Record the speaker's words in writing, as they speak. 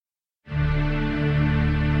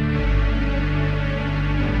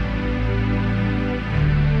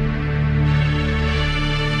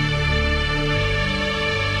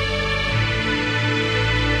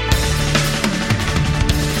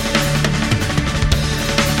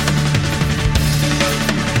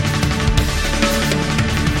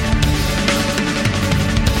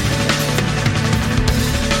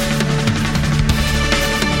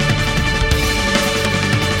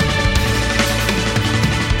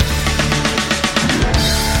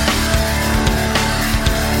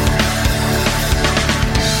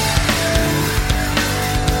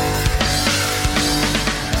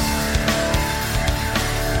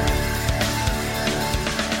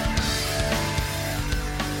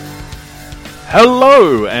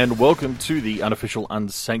Hello and welcome to the unofficial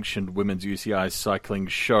unsanctioned Women's UCI Cycling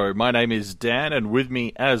Show. My name is Dan and with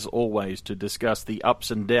me as always to discuss the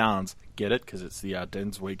ups and downs, get it because it's the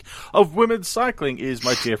Ardennes week, of women's cycling is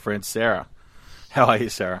my dear friend Sarah. How are you,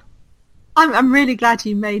 Sarah? I'm really glad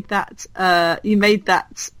you made that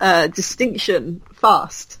distinction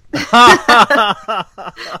fast. I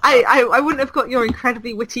wouldn't have got your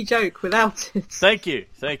incredibly witty joke without it. Thank you.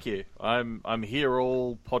 I'm here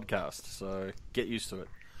all podcast, so get used to it.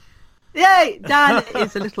 Yay! Dan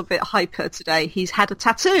is a little bit hyper today. He's had a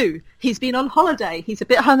tattoo. He's been on holiday. He's a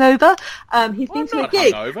bit hungover. He's been to a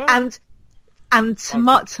gig, hungover. and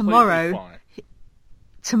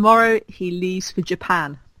tomorrow he leaves for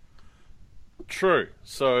Japan. True.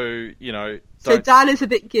 So, So Dan is a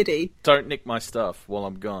bit giddy. Don't nick my stuff while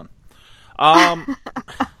I'm gone.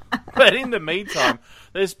 But in the meantime,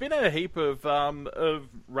 there's been a heap of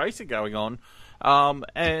racing going on,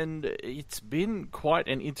 and it's been quite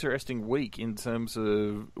an interesting week in terms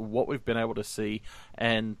of what we've been able to see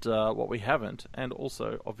and what we haven't, and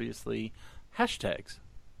also, obviously, hashtags.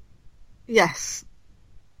 Yes.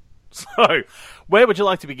 So, where would you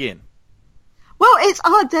like to begin? Well, it's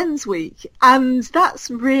Ardennes week, and that's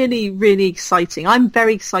really, really exciting. I'm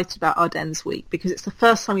very excited about Ardennes week because it's the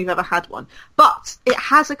first time we've ever had one. But it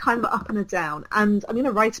has a kind of up and a down, and I'm going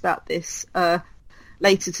to write about this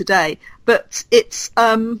later today. But it's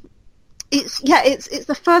the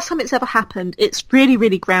first time it's ever happened. It's really,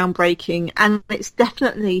 really groundbreaking, and it's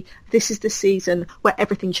definitely, this is the season where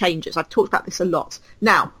everything changes. I've talked about this a lot.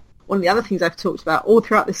 Now, one of the other things I've talked about all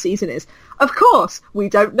throughout the season is, of course, we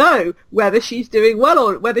don't know whether she's doing well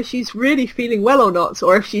or whether she's really feeling well or not,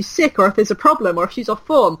 or if she's sick, or if there's a problem, or if she's off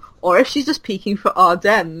form, or if she's just peaking for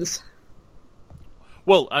Ardennes.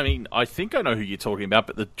 Well, I mean, I think I know who you're talking about,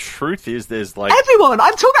 but the truth is there's like... Everyone!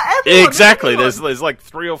 I'm talking about everyone! Exactly! Everyone. There's like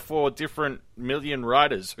 3 or 4 different million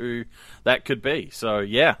riders who that could be, so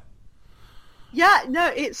yeah. Yeah, no,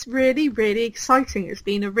 it's really, really exciting. It's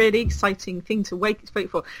been a really exciting thing to wait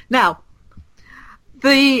for. Now,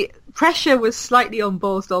 the pressure was slightly on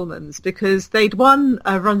Boels Dolmans because they'd won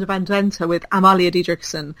Ronde van Drenthe with Amelia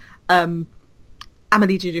Diedrichsen earlier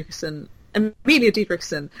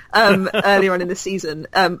on in the season.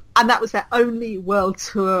 And that was their only World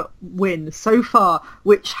Tour win so far,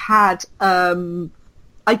 which had...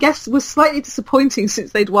 I guess was slightly disappointing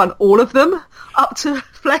since they'd won all of them up to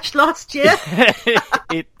Flèche last year.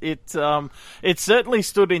 It certainly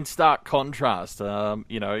stood in stark contrast.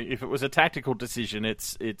 If it was a tactical decision,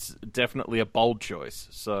 it's definitely a bold choice.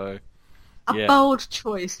 So a bold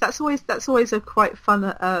choice. That's always a quite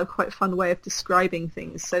fun way of describing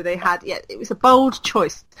things. So they had it was a bold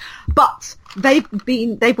choice, but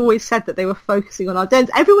they've always said that they were focusing on Ardennes.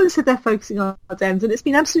 Everyone said they're focusing on Ardennes, and it's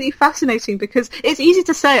been absolutely fascinating because it's easy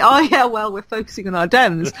to say, oh yeah, well we're focusing on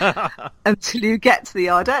Ardennes until you get to the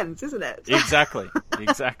Ardennes, isn't it? Exactly.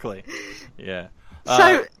 Yeah.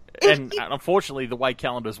 So. And unfortunately, the way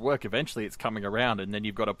calendars work, eventually it's coming around, and then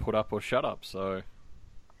you've got to put up or shut up. So.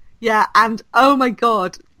 Yeah, and oh my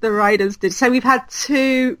god, the riders did. So we've had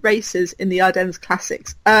 2 races in the Ardennes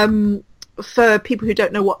Classics. For people who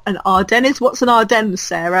don't know what an Ardennes is, what's an Ardennes,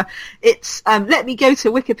 Sarah? It's, let me go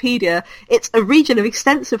to Wikipedia. It's a region of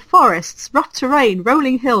extensive forests, rough terrain,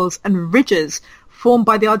 rolling hills and ridges formed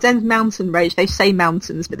by the Ardennes mountain range. They say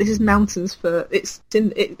mountains, but this is mountains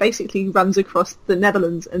it basically runs across the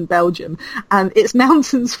Netherlands and Belgium. And it's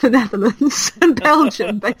mountains for Netherlands and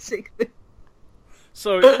Belgium, basically.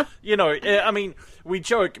 So, I mean, we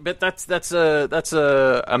joke, but that's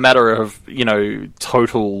a matter of,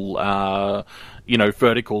 total,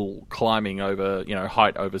 vertical climbing over,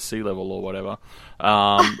 height over sea level or whatever.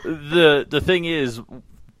 The thing is,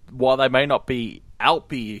 while they may not be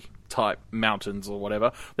Alpi type mountains or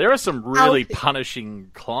whatever, there are some really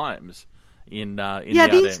punishing climbs in the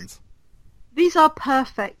Ardennes. These are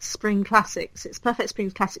perfect spring classics. It's perfect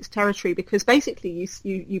spring classics territory because basically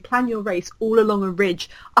you plan your race all along a ridge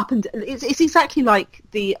up and it's exactly like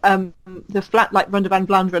the flat like Ronde van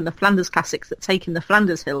Vlaanderen and the Flanders Classics that take in the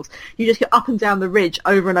Flanders Hills. You just get up and down the ridge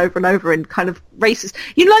over and over and over in kind of races.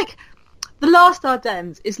 Like the last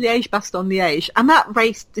Ardennes is Liège-Bastogne-Liège, and that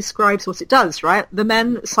race describes what it does, right? The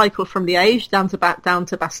men cycle from Liège down to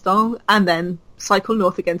Bastogne and then cycle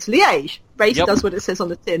north again to Liège. Race does what it says on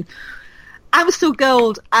the tin. Amstel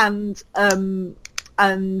Gold and Flèche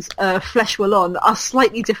Wallonne are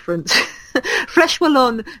slightly different. Flèche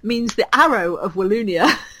Wallonne means the arrow of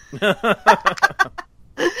Wallonia.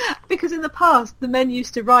 Because in the past, the men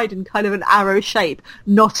used to ride in kind of an arrow shape.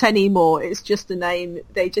 Not anymore. It's just a name.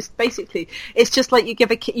 They just basically, it's just like you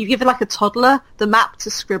give like a toddler the map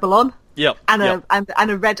to scribble on. Yep. and yep.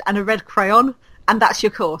 a red crayon, and that's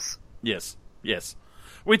your course. Yes. Yes.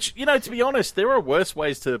 Which, to be honest, there are worse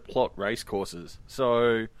ways to plot race courses.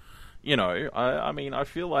 So, I mean, I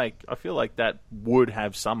feel like that would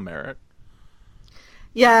have some merit.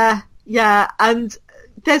 Yeah, and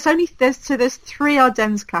there's three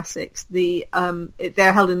Ardennes classics. They're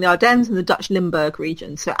held in the Ardennes and the Dutch Limburg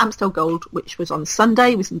region. So Amstel Gold, which was on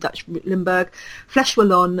Sunday, was in Dutch Limburg. Flèche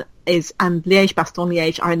Wallonne and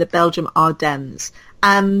Liège-Bastogne-Liège are in the Belgium Ardennes.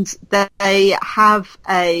 And they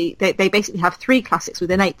basically have three classics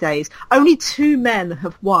within 8 days. Only 2 men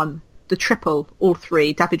have won the triple, all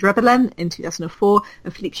three. David Rebellin in 2004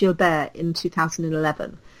 and Philippe Gilbert in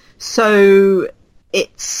 2011. So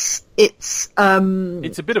it's a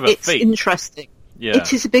bit of a feat. It's interesting. Yeah.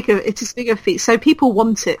 It is a bigger feat. So people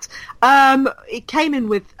want it. It came in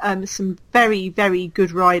with some very, very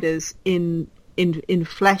good riders in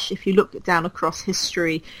Flèche. If you look down across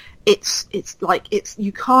history, it's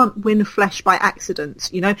you can't win Flèche by accident.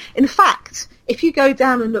 In fact, if you go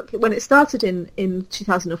down and look at when it started in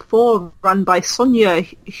 2004, run by Sonia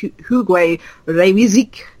Huguet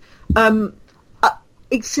Rewizik,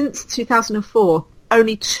 since 2004,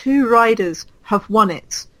 only 2 riders have won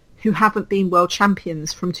it who haven't been world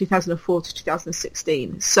champions from 2004 to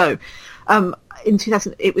 2016. So, in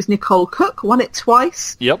 2000, it was Nicole Cook won it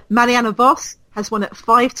twice. Yep. Marianne Vos has won it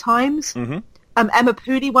 5 times. Mm-hmm. Emma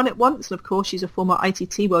Pooley won it once, and of course she's a former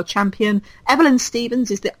ITT world champion. Evelyn Stevens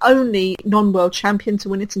is the only non-world champion to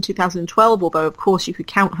win it in 2012, although of course you could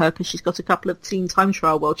count her because she's got a couple of teen time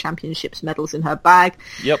trial world championships medals in her bag.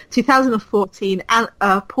 Yep. 2014,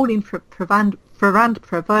 Pauline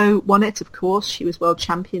Ferrand-Prévot won it, of course. She was world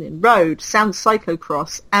champion in road, sound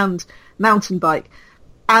cyclocross, and mountain bike.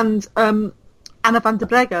 And Anna van der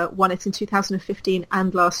Breggen won it in 2015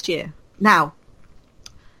 and last year. Now,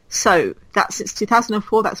 so that's since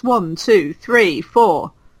 2004. That's 1, 2, 3,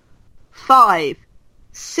 4, 5,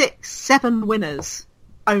 6, 7 winners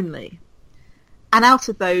only. And out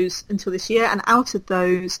of those until this year, and out of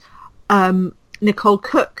those, Nicole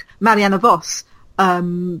Cook, Marianne Vos,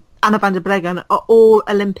 Anna van der Breggen are all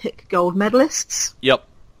Olympic gold medalists. Yep.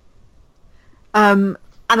 Anna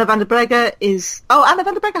van der Breggen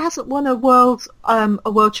hasn't won a world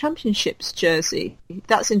championships jersey.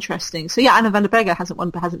 That's interesting. So yeah, Anna van der Breggen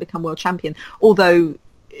hasn't become world champion, although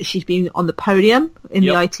she's been on the podium in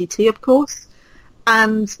the ITT, of course.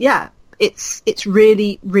 And yeah, it's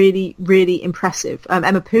really, really, really impressive.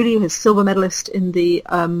 Emma Pooley was silver medalist in the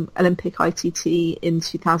Olympic ITT in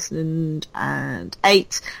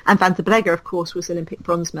 2008, and van der Breggen, of course, was Olympic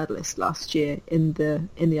bronze medalist last year in the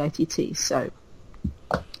ITT.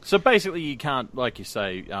 So basically, you can't, like you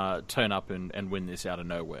say, turn up and win this out of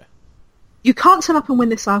nowhere. You can't turn up and win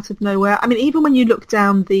this out of nowhere. I mean, even when you look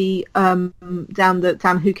down down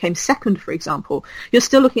who came second, for example, you're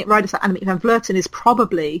still looking at riders like Annemiek van Vleuten is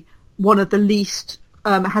probably one of the least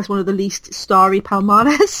starry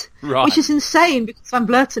palmares, right. Which is insane because Van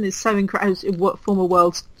Vleuten is so incredible, former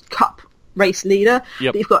World Cup race leader.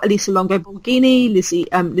 Yep. But you've got Elisa Longo Borghini, Lizzie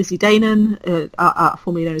Danon,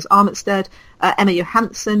 formerly known as Armitstead, Emma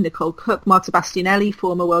Johansson, Nicole Cook, Marta Bastianelli,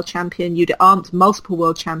 former world champion, Judith Arndt, multiple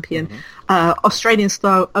world champion, Australian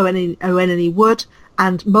star Oenone Wood,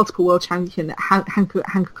 and multiple world champion Hanke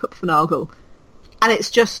Kupfernagel. And it's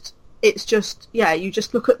just, you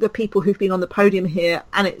just look at the people who've been on the podium here,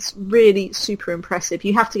 and it's really super impressive.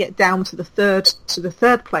 You have to get down to the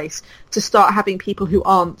third place to start having people who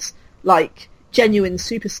aren't like genuine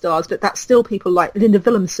superstars, but that's still people like Linda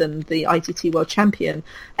Willemsen, the ITT world champion,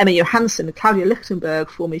 Emma Johansson, Claudia Lichtenberg,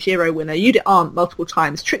 former Giro winner, Judith Arndt multiple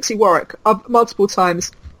times, Trixie Warwick multiple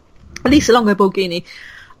times, Elisa Longo Borghini,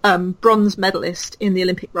 bronze medalist in the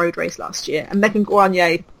Olympic road race last year, and Megan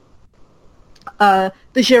Guarnier, the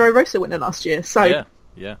Giro Rosa winner last year. So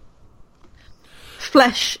yeah.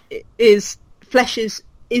 Flèche is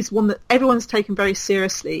one that everyone's taken very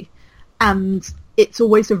seriously, and it's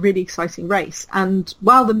always a really exciting race. And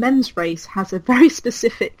while the men's race has a very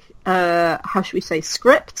specific,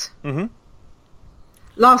 script,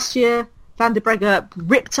 last year Van der Breggen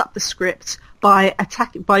ripped up the script by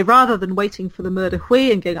rather than waiting for the Mur de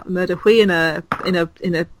Huy and going up the Mur de Huy in a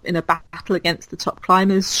battle against the top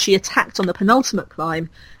climbers, she attacked on the penultimate climb.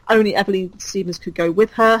 Only Evelyn Stevens could go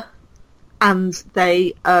with her, and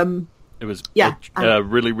they it was a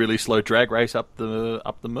really, really slow drag race up the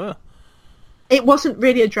Mur. It wasn't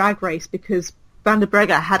really a drag race because Van der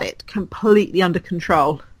Breggen had it completely under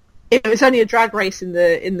control. It was only a drag race in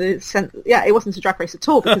the sense. Yeah, it wasn't a drag race at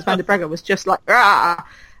all because Van der Breggen was just like, rah!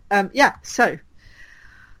 So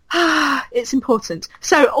It's important.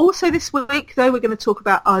 So also this week, though, we're going to talk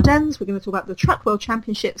about Ardennes, we're going to talk about the Track World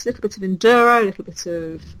Championships, a little bit of Enduro, a little bit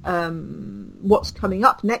of what's coming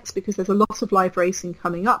up next, because there's a lot of live racing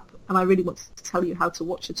coming up, and I really want to tell you how to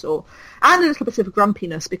watch it all. And a little bit of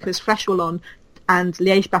grumpiness, because Flèche Wallonne and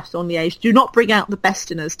Liège-Bastogne-Liège do not bring out the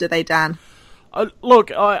best in us, do they, Dan?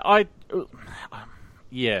 Look,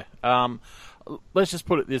 let's just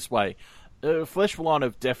put it this way. Flèche Wallonne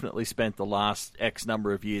have definitely spent the last X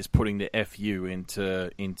number of years putting the FU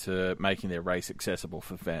into making their race accessible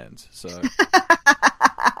for fans. So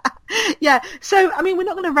yeah, so I mean, we're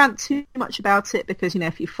not going to rant too much about it because, you know,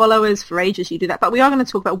 if you follow us for ages, you do that. But we are going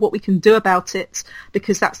to talk about what we can do about it,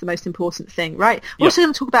 because that's the most important thing, right? We're also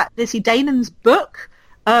going to talk about Lizzie Dainan's book.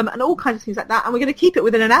 And all kinds of things like that, and we're going to keep it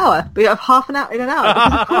within an hour. We have half an hour in an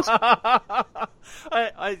hour. Because of course,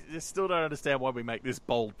 I still don't understand why we make this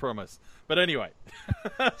bold promise. But anyway,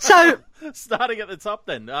 so starting at the top,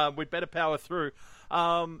 then we'd better power through.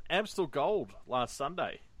 Amstel Gold last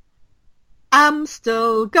Sunday.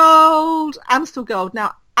 Amstel Gold.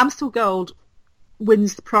 Now, Amstel Gold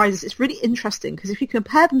wins the prizes. It's really interesting because if you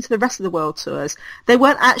compare them to the rest of the world tours, they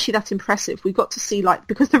weren't actually that impressive. We got to see, like,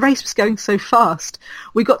 because the race was going so fast,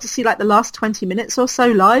 we got to see like the last 20 minutes or so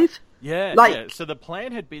live. Yeah. So the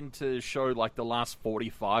plan had been to show like the last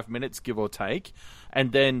 45 minutes, give or take,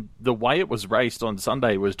 and then the way it was raced on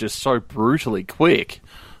Sunday was just so brutally quick.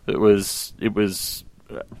 It was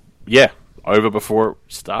over before it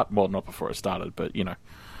started. Well, not before it started, but you know,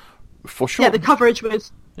 for sure. Yeah, the coverage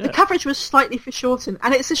was slightly foreshortened,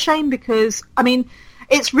 and it's a shame because, I mean,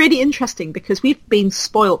 it's really interesting because we've been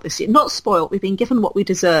spoilt this year. Not spoilt, we've been given what we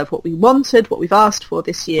deserve, what we wanted, what we've asked for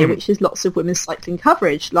this year, which is lots of women's cycling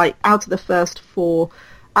coverage. Like, out of the first five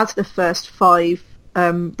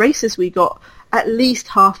races, we got at least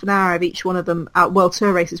half an hour of each one of them at World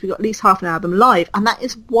Tour races. We got at least half an hour of them live, and that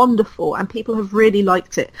is wonderful, and people have really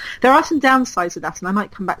liked it. There are some downsides of that, and I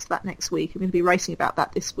might come back to that next week. I'm going to be writing about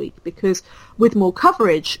that this week, because with more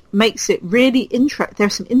coverage makes it really there are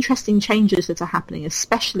some interesting changes that are happening,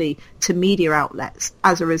 especially to media outlets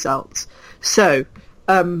as a result. So,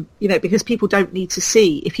 because people don't need to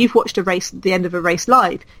see, if you've watched a race at the end of a race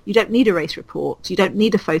live, you don't need a race report, you don't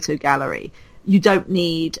need a photo gallery. You don't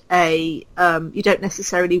need you don't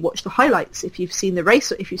necessarily watch the highlights if you've seen the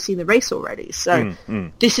race already. So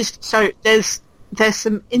there's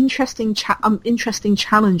some interesting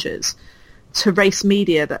challenges to race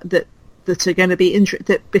media that are going to be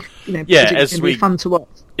be fun to watch.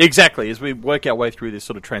 Exactly, as we work our way through this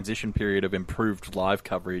sort of transition period of improved live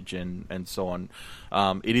coverage and so on,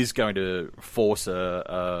 it is going to force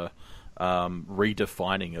a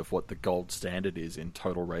redefining of what the gold standard is in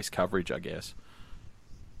total race coverage, I guess.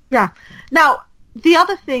 Yeah. Now, the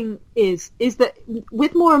other thing is that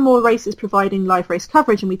with more and more races providing live race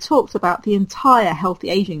coverage, and we talked about the entire Healthy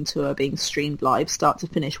Aging Tour being streamed live, start to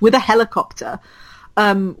finish, with a helicopter.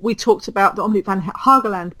 We talked about the Omloop van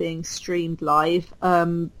Hageland being streamed live.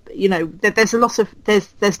 There's lots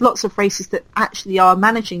of races that actually are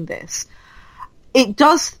managing this. It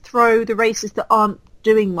does throw the races that aren't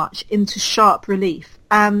doing much into sharp relief,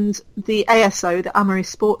 and the ASO, the Amaury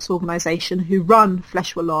Sports Organisation, who run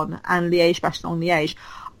Flèche Wallonne and Liège-Bastogne-Liège,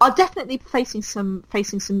 are definitely facing some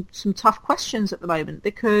tough questions at the moment,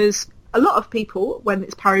 because a lot of people, when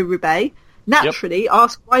it's Paris-Roubaix, naturally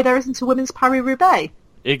ask why there isn't a women's Paris-Roubaix.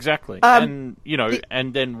 Exactly. And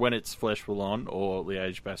then when it's Flèche Wallonne or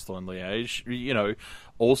Liège-Bastogne-Liège,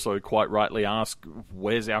 also quite rightly ask,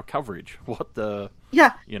 where's our coverage? And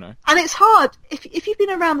it's hard. If you've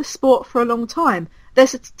been around the sport for a long time,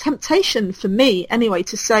 there's a temptation for me anyway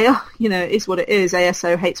to say, it is what it is,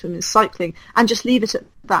 ASO hates women's cycling, and just leave it at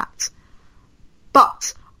that.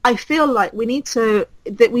 But I feel like we need to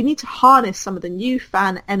harness some of the new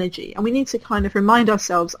fan energy, and we need to kind of remind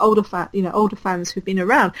ourselves, older fans who've been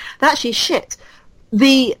around, that actually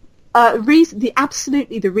the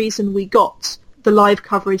reason we got the live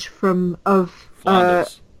coverage of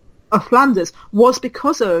Flanders was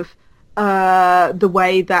because of the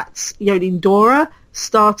way that Jolien D'Hoore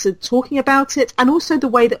started talking about it, and also the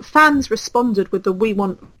way that fans responded with the "We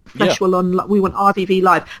want Flèche Wallonne, we want RVV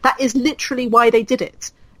live." That is literally why they did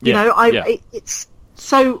it. It's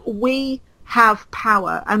so we have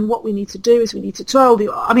power, and what we need to do is we need to tell the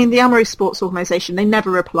Amaury Sports Organisation. They never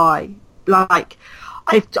reply. Like,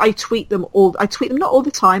 I tweet them not all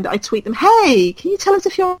the time, but I tweet them, hey, can you tell us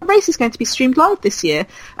if your race is going to be streamed live this year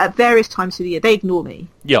at various times of the year? They ignore me.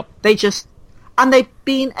 Yep. And they've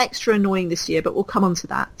been extra annoying this year, but we'll come on to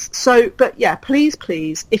that. So, but yeah, please,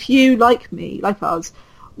 if you, like me, like us,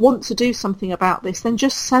 want to do something about this, then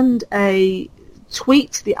just send a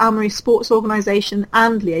tweet the Almery Sports Organisation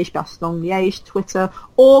and Liège-Bastogne-Liège Twitter,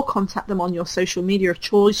 or contact them on your social media of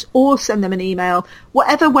choice, or send them an email,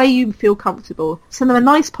 whatever way you feel comfortable. Send them a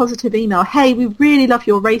nice positive email. Hey, we really love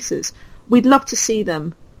your races. We'd love to see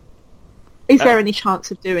them. Is there any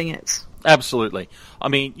chance of doing it? Absolutely. I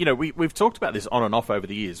mean, we've talked about this on and off over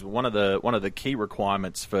the years. One of the key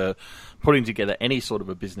requirements for putting together any sort of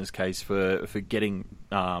a business case for getting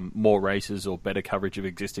more races or better coverage of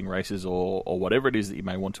existing races or whatever it is that you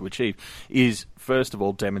may want to achieve is, first of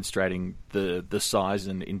all, demonstrating the size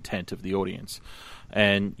and intent of the audience.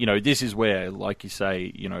 And, this is where, like you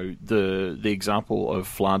say, the example of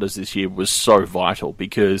Flanders this year was so vital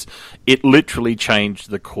because it literally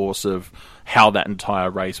changed the course of how that entire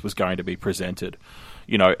race was going to be presented.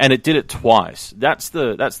 And it did it twice. That's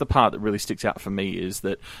the part that really sticks out for me, is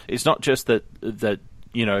that it's not just that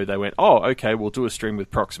they went, oh, okay, we'll do a stream with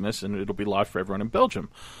Proximus and it'll be live for everyone in Belgium.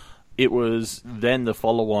 It was then the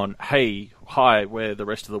follow-on, hey, hi, we're the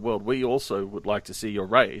rest of the world. We also would like to see your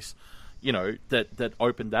race. That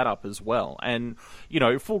opened that up as well. And,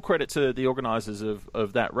 full credit to the organisers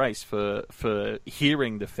of that race for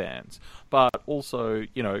hearing the fans. But also,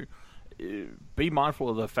 be mindful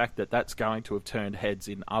of the fact that that's going to have turned heads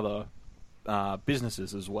in other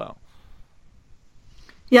businesses as well.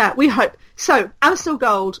 Yeah, we hope. So, Amstel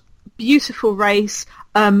Gold, beautiful race,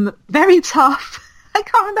 very tough. I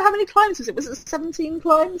can't remember how many climbs was it. Was it 17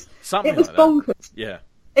 climbs? Something it was like bonkers. That. Yeah.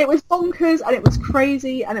 It was bonkers and it was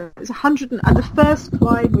crazy, and it was 100 and the first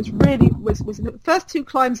climb was the first 2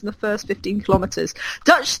 climbs in the first 15 kilometres.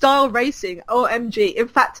 Dutch style racing, OMG. In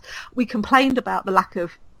fact, we complained about the lack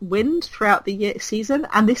of wind throughout the season,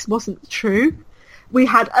 and this wasn't true. We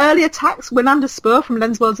had early attacks. Winander Spur from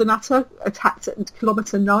Lensworld Zanata attacked at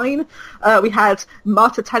kilometre 9. We had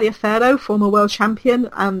Marta Taliaferro, former world champion,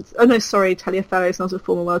 and Taliaferro is not a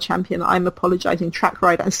former world champion. I'm apologising. Track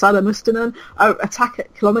rider, and Sala Mustonen attack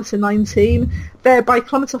at kilometre 19. There, by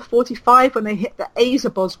kilometre 45, when they hit the Aza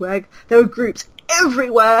Bosweg, there were groups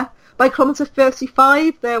everywhere. By kilometre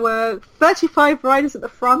 35, there were 35 riders at the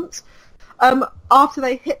front. After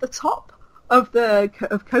they hit the top of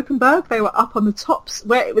Kokenberg, they were up on the tops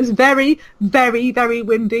where it was very, very, very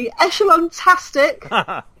windy. Echelon-tastic.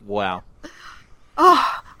 Wow.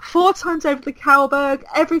 4 times over the Kauberg.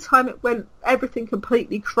 Every time it went everything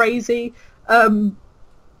completely crazy. They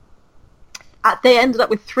ended up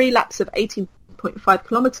with 3 laps of 18.5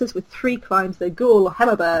 kilometres with 3 climbs, the Gul,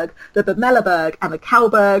 Hemmerberg, the Bemelleberg and the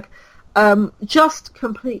Kauberg. Just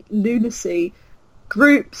complete lunacy.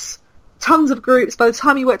 Groups. Tons of groups. By the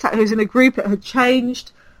time you worked out who was in a group, it had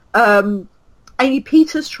changed. Amy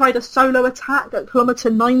Peters tried a solo attack at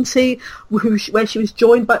kilometre 90, where she was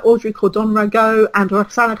joined by Audrey Cordon-Rago and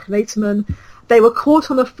Roxana Knetemann. They were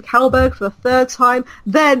caught on the Kauberg for the 3rd time.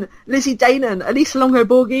 Then Lizzie Danon, Elisa Longo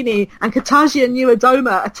Borghini, and Katarzyna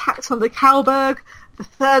Niewiadoma attacked on the Kauberg the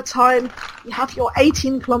 3rd time. You have your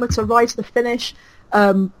 18-kilometre ride to the finish.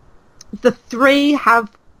 The 3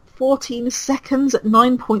 have 14 seconds at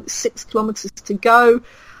 9.6 kilometres to go.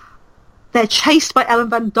 They're chased by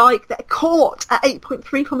Ellen van Dijk. They're caught at 8.3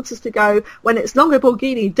 kilometres to go when it's Longo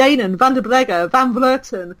Borghini, Danon, Van der Breggen, Van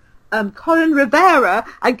Vleuten, Colin Rivera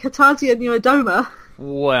and Katarzyna Niewiadoma.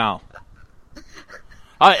 Wow.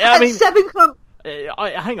 I mean... 7 kilometres...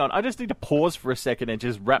 hang on, I just need to pause for a second and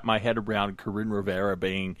just wrap my head around Corinne Rivera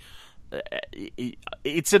being...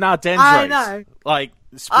 it's an Ardennes race. I know. Like,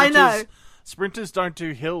 sprinters don't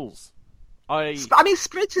do hills. I mean,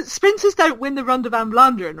 sprinters don't win the Ronde van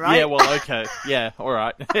Vlaanderen, right? Yeah, well, okay. Yeah, all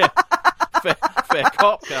right. Yeah. Fair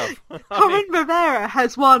cop, Gov. Corinne Rivera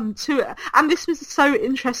has won 2, and this was so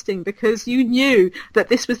interesting because you knew that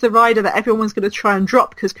this was the rider that everyone was going to try and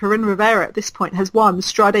drop, because Corinne Rivera at this point has won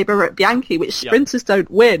Strade Bianchi, which sprinters don't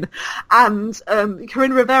win, and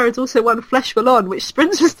Corinne Rivera has also won Flèche Wallonne, which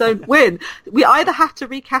sprinters don't win. We either have to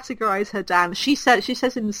recategorise her, Dan. She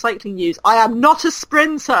says in the Cycling News, "I am not a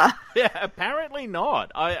sprinter." Yeah, apparently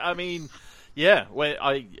not. I mean, yeah, well,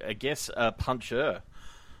 I guess a puncher.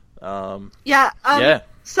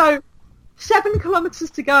 So 7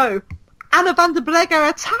 kilometres to go. Anna van der Breggen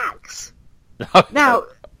attacks. Now,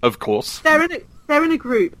 of course, they're in a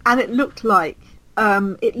group, and it looked like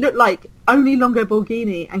only Longo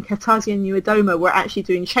Borghini and Katarzyna Niewiadoma were actually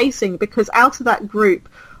doing chasing, because out of that group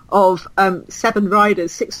of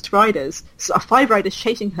 6 riders, 5 riders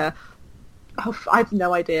chasing her. I have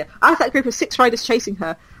no idea. Out of that group of 6 riders chasing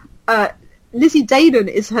her, Lizzie Danon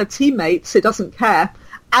is her teammate, so doesn't care.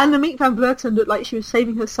 Annemiek van Vleuten looked like she was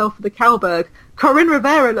saving herself for the Kouberg. Corinne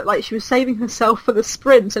Rivera looked like she was saving herself for the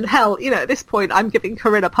sprint. And hell, at this point, I'm giving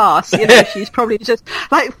Corinne a pass. She's probably just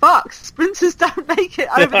like, fuck, sprinters don't make it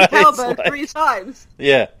over the Kouberg like... 3 times.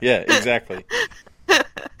 Yeah, exactly.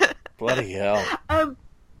 Bloody hell.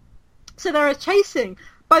 So they're chasing.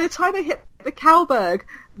 By the time they hit the Kouberg,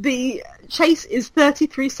 the chase is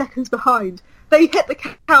 33 seconds behind. They hit the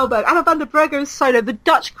Kouberg. Anna van der Breggen is solo. The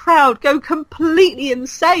Dutch crowd go completely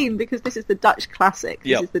insane because this is the Dutch classic.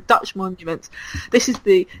 This is the Dutch monument. This is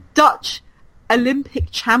the Dutch Olympic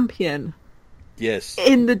champion. Yes.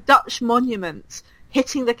 In the Dutch monument,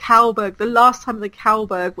 hitting the Kouberg. The last time of the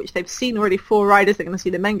Kouberg, which they've seen already 4 riders. They're going to see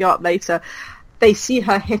the men go up later. They see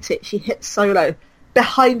her hit it. She hits solo.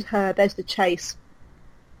 Behind her, there's the chase.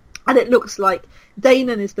 And it looks like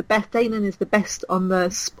Danon is the best. Danon is the best on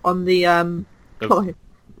the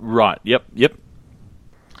Right. Yep.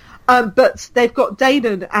 But they've got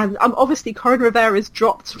Danon, and obviously Corinne Rivera is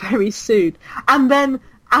dropped very soon, and then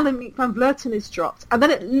Annemiek van Vleuten is dropped, and then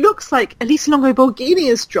it looks like Elisa Longo Borghini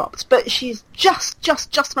is dropped, but she's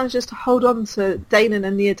just manages to hold on to Danon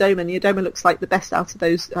and Niewiadoma. Niewiadoma looks like the best out of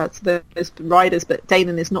those riders, but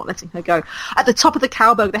Danon is not letting her go. At the top of the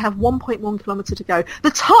Kouberg, they have 1.1 kilometre to go. The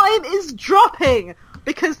time is dropping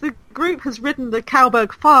because the group has ridden the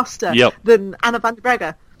Kouberg faster than Anna van der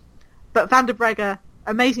Breggen. But van der Breggen,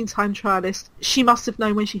 amazing time trialist, she must have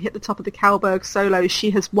known when she hit the top of the Kouberg solo she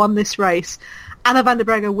has won this race. Anna van der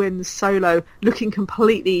Breggen wins solo, looking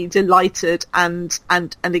completely delighted and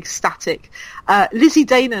ecstatic. Lizzie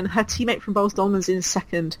Danon, her teammate from Boels Dolmans, in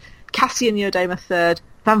second. Cassia Niewiadoma third.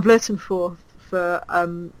 Van Vleuten fourth for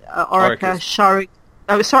Orica. Shari.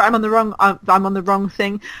 Oh, sorry, I'm on the wrong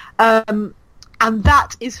thing. And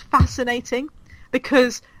that is fascinating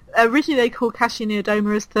because originally they called Cassia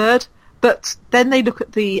Niewiadoma as third, but then they look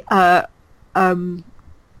at the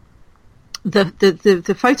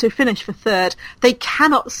photo finish for third. They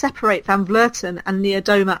cannot separate Van Vleuten and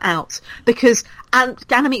Niewiadoma out because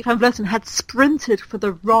Annemiek van Vleuten had sprinted for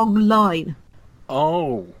the wrong line.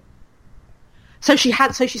 Oh. So she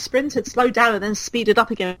sprinted, slowed down, and then speeded up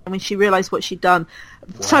again when she realised what she'd done.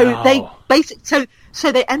 Wow. So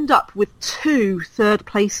they end up with 2 third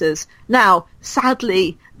places. Now,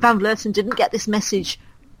 sadly, Van Vleuten didn't get this message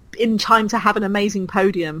in time to have an amazing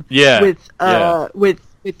podium. With a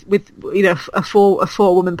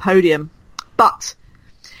 4-woman podium, but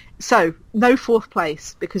so no 4th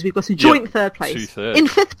place because we've got a joint 3rd place. In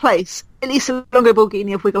 5th place, Elisa Longo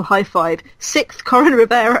Borghini of Wiggle High Five. 6th, Corinne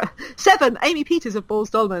Rivera. 7th, Amy Peters of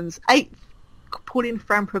Boels Dolmans. 8th, Pauline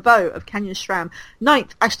Ferrand-Prévot of Canyon SRAM.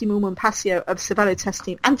 9th, Ashley Moolman-Passio of Cervelo Test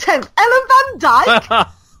Team. And 10th, Ellen van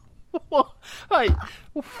Dijk. What? Wait,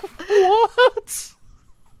 what?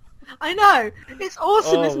 I know, it's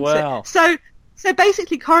awesome, isn't it? So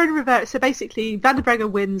basically, Van der Breggen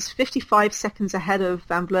wins 55 seconds ahead of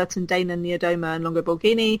Van Vleuten, Danon, Niewiadoma, and Longo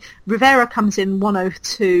Borghini. Rivera comes in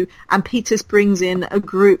 1:02, and Peters brings in a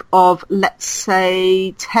group of, let's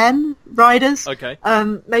say, 10 riders. Okay.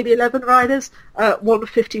 Maybe 11 riders.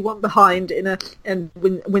 1:51 behind and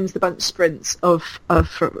wins the bunch sprints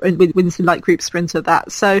wins the light group sprint of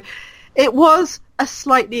that. So it was a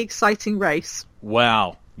slightly exciting race.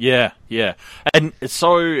 Wow. Yeah. And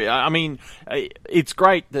so, I mean, it's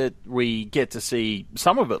great that we get to see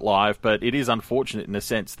some of it live, but it is unfortunate in the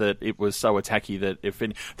sense that it was so attacky that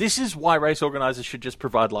this is why race organisers should just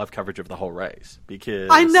provide live coverage of the whole race, because...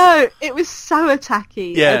 I know, it was so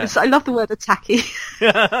attacky. Yeah. I love the word attacky.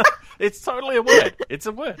 It's totally a word. It's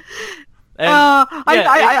a word. And,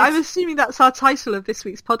 I'm assuming that's our title of this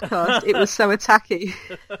week's podcast. It was so attacky.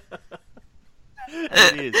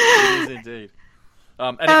 It is indeed.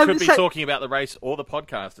 And it could be talking about the race or the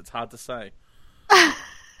podcast. It's hard to say. Hey,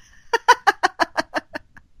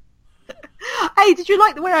 did you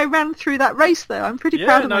like the way I ran through that race, though? I'm pretty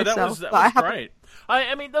proud of myself. That was great.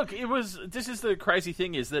 I mean, look, this is the crazy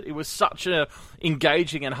thing, is that it was such a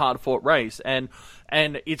engaging and hard-fought race, and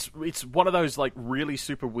it's one of those, like, really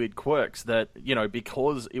super weird quirks that,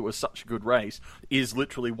 because it was such a good race, is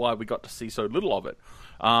literally why we got to see so little of it.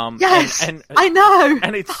 Yes, and I know.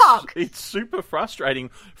 And it's super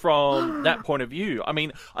frustrating from that point of view. I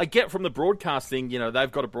mean, I get from the broadcasting,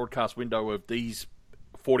 they've got a broadcast window of these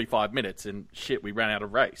 45 minutes, and shit, we ran out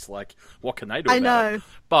of race. Like, what can they do about it?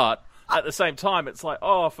 But at the same time, it's like,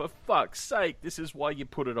 oh, for fuck's sake, this is why you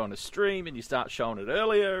put it on a stream and you start showing it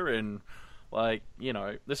earlier, and... Like,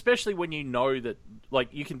 especially when you know that, like,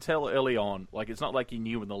 you can tell early on, like, it's not like you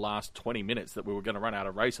knew in the last 20 minutes that we were going to run out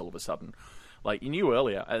of race all of a sudden. Like, you knew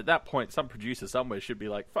earlier. At that point, some producer somewhere should be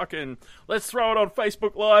like, fucking, let's throw it on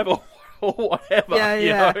Facebook Live or or whatever. Yeah,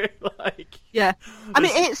 yeah. You know? Like, Yeah, I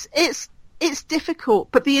mean it's difficult,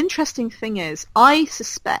 but the interesting thing is, I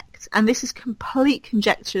suspect, and this is complete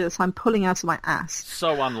conjecture that I'm pulling out of my ass.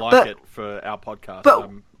 So unlike it for our podcast. But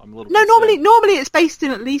I'm a little no, concerned. normally it's based in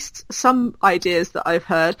at least some ideas that I've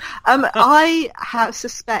heard.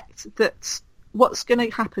 Suspect that what's going to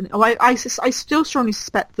happen. I still strongly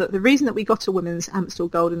suspect that the reason that we got a women's Amstel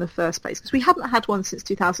Gold in the first place, because we haven't had one since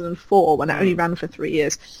 2004 when it only ran for 3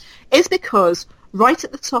 years, is because right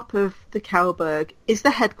at the top of the Kalberg is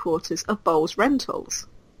the headquarters of Bowles Rentals.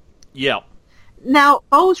 Yeah. Now,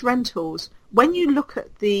 Bowles Rentals, when you look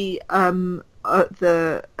at the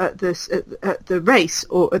race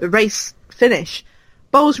or at the race finish,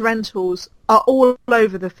 Bowles Rentals are all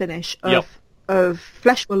over the finish of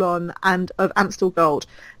Flèche Wallonne and of Amstel Gold.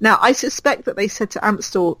 Now, I suspect that they said to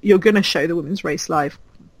Amstel, "You're going to show the women's race live."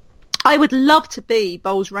 I would love to be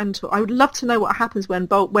Bowles Rental. I would love to know what happens when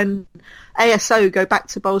ASO go back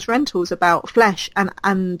to Bowles Rentals about Flèche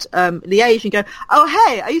and Liège and go, "Oh,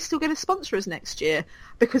 hey, are you still going to sponsor us next year?"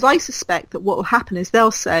 Because I suspect that what will happen is they'll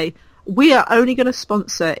say, "We are only going to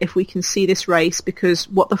sponsor if we can see this race, because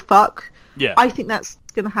what the fuck?" Yeah. I think that's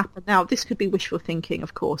going to happen. Now, this could be wishful thinking,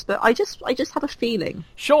 of course, but I just have a feeling.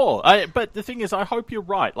 Sure, but the thing is, I hope you're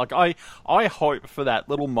right. Like, I hope for that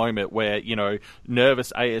little moment where, you know,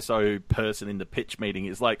 nervous ASO person in the pitch meeting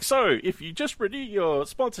is like, "So, if you just renew your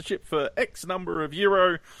sponsorship for X number of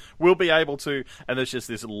euro, we'll be able to..." And there's just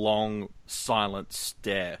this long, silent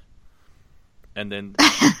stare. And then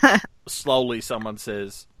slowly someone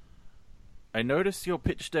says, "I noticed your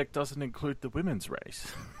pitch deck doesn't include the women's race."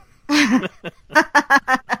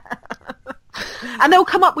 And they'll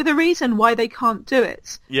come up with a reason why they can't do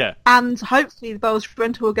it. Yeah. And hopefully the Bowles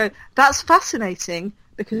Rental will go, "That's fascinating,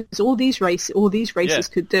 because all these races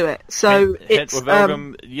could do it." So it's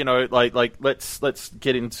you know, like let's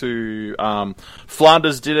get into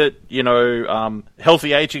Flanders did it, you know,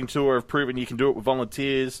 Healthy Aging Tour have proven you can do it with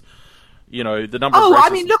volunteers. You know, the number of races... I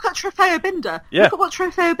mean, look at Trofeo Binder. Yeah. Look at what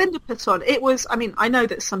Trofeo Binder put on. It was, I mean, I know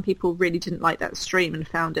that some people really didn't like that stream and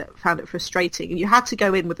found it frustrating, and you had to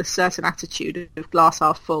go in with a certain attitude of glass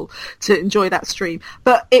half full to enjoy that stream.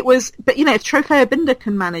 But you know, if Trofeo Binder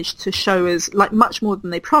can manage to show us like much more than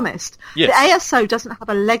they promised, yes. The ASO doesn't have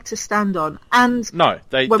a leg to stand on. And no,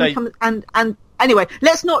 and anyway,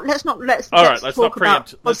 let's not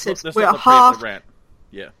preempt positives. Let's We're not half. the rant.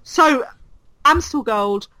 Yeah. So, Amstel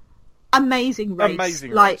Gold. Amazing race.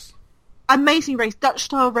 Amazing race. Dutch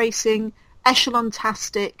style racing,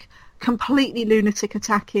 echelon-tastic, completely lunatic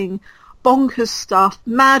attacking, bonkers stuff,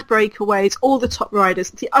 mad breakaways, all the top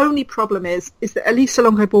riders. The only problem is that Elisa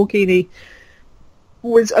Longo Borghini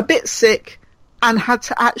was a bit sick and had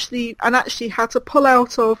to pull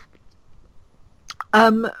out of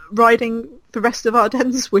riding the rest of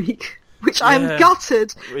Ardennes week. Which I am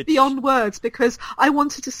gutted beyond words, because I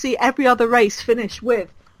wanted to see every other race finish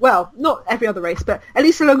with. Well, not every other race, but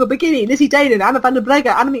Elisa Longo Borghini, Lizzie Dalen, Anna van der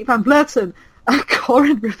Breggen, Annemiek van Vleuten,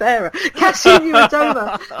 Corin Rivera, Kasia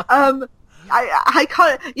Muradova. I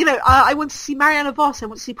can't, you know, I want to see Marianne Vos, I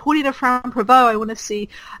want to see Paulina Fran-Prévot, I want to see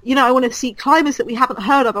climbers that we haven't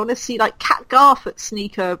heard of, I want to see like Kat Garfoot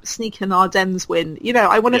sneak an Ardennes win, you know,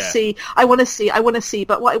 I want to see,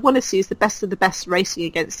 but what I want to see is the best of the best racing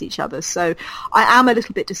against each other. So I am a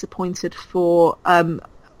little bit disappointed for,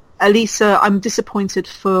 Elisa. I'm disappointed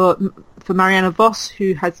for Marianne Vos,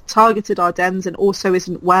 who has targeted Ardennes and also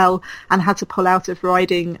isn't well and had to pull out of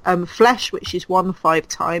riding Flèche, which she's won 5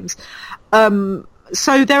 times. So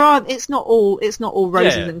it's not all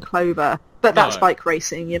roses and clover, but that's bike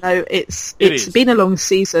racing. You know, it's been a long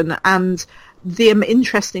season, and the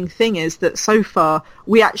interesting thing is that so far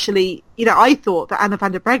we actually, you know, I thought that Anna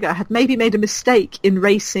van der Breggen had maybe made a mistake in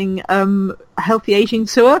racing a Healthy Aging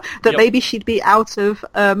Tour, that maybe she'd be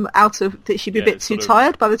that she'd be a bit too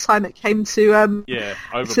tired by the time it came to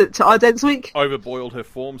Ardennes week. Overboiled her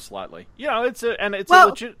form slightly. You know, it's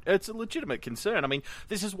a legitimate concern. I mean,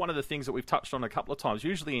 this is one of the things that we've touched on a couple of times,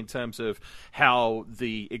 usually in terms of how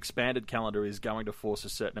the expanded calendar is going to force a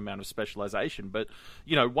certain amount of specialization. But,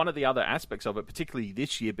 you know, one of the other aspects of it, particularly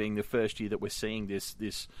this year being the first year that we're seeing this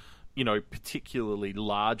you know, particularly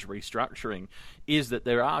large restructuring, is that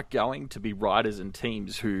there are going to be riders and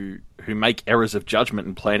teams who make errors of judgment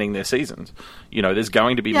in planning their seasons. You know, there's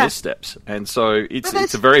going to be missteps, and so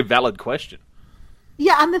it's a very valid question.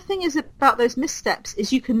 Yeah, and the thing is about those missteps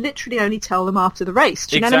is you can literally only tell them after the race.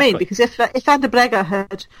 Do you know what I mean? Because if Van der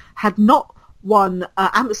Breggen had not won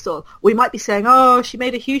Amstel, we might be saying, "Oh, she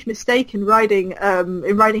made a huge mistake in riding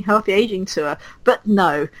Healthy Aging Tour." But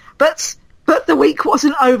no. But But the week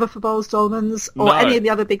wasn't over for Boels Dolmans or No. any of the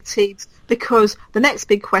other big teams, because the next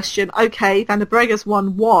big question, okay, Van der Breggen's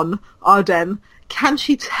won Ardennes. Can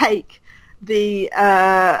she take Flèche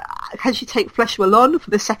Wallonne for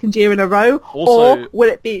the second year in a row? Also- or will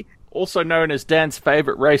it be... Also known as Dan's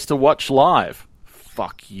favourite race to watch live.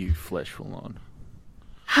 Fuck you, Flèche Wallonne.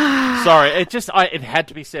 Sorry, it had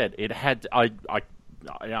to be said. I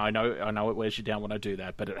know it wears you down when I do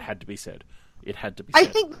that, but it had to be said. It had to be said. I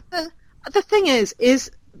think the thing is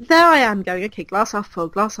there I am going, okay, glass half full,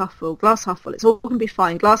 glass half full, glass half full. It's all going to be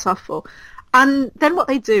fine, glass half full. And then what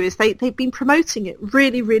they do is they've been promoting it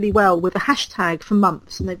really, really well with a hashtag for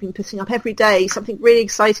months, and they've been putting up every day something really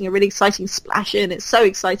exciting, a really exciting splash in. It's so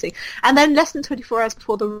exciting. And then less than 24 hours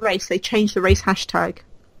before the race, they changed the race hashtag.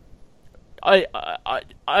 I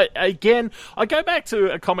go back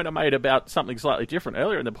to a comment I made about something slightly different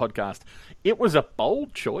earlier in the podcast. It was a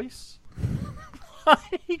bold choice.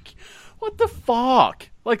 Like, what the fuck?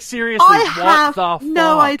 Like, seriously, I what have the fuck?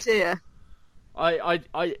 no idea.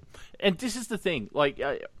 And this is the thing. Like,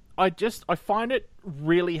 I find it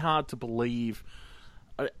really hard to believe.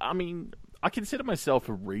 I mean, I consider myself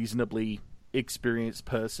a reasonably experienced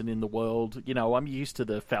person in the world. You know, I'm used to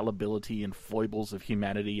the fallibility and foibles of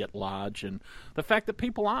humanity at large, and the fact that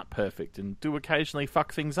people aren't perfect and do occasionally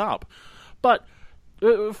fuck things up. But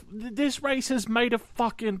this race has made a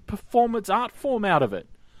fucking performance art form out of it.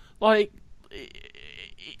 Like,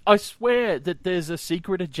 I swear that there's a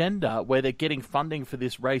secret agenda where they're getting funding for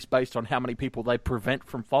this race based on how many people they prevent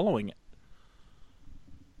from following it.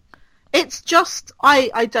 It's just,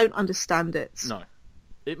 I don't understand it. No.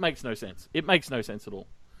 It makes no sense. It makes no sense at all.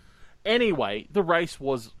 Anyway, the race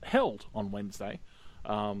was held on Wednesday,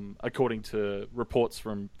 according to reports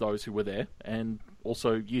from those who were there, and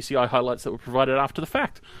also UCI highlights that were provided after the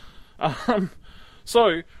fact.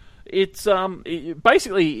 So, it's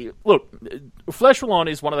basically, look, Flèche Wallonne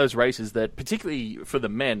is one of those races that, particularly for the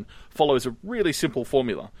men, follows a really simple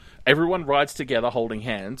formula. Everyone rides together holding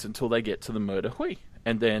hands until they get to the Mur de Huy,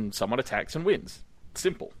 and then someone attacks and wins.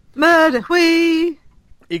 Simple. Mur de Huy!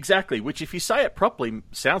 Exactly, which if you say it properly,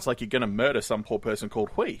 sounds like you're going to murder some poor person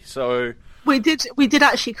called Huy. So We did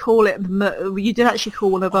actually call it, you did actually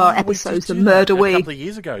call one of our episodes the we did do Mur that de a Huy. couple of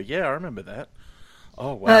years ago. Yeah, I remember that.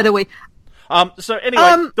 Oh, wow. Mur de Huy. So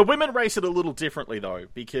anyway, the women race it a little differently, though,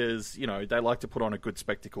 because, you know, they like to put on a good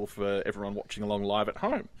spectacle for everyone watching along live at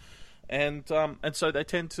home. And so they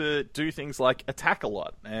tend to do things like attack a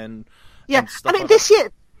lot and stuff I mean, like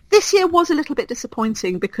this year was a little bit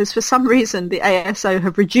disappointing because for some reason the ASO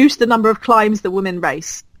have reduced the number of climbs the women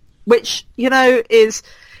race, which, you know, is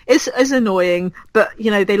annoying, but,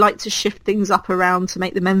 you know, they like to shift things up around to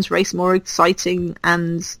make the men's race more exciting,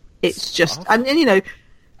 and it's just, and you know,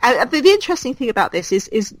 the interesting thing about this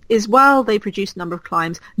is while they've reduced the number of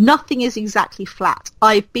climbs, nothing is exactly flat.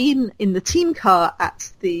 I've been in the team car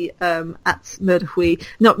at the at Mur de Huy,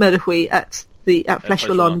 not Mur de Huy, at Flèche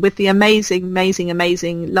Wallonne with the amazing,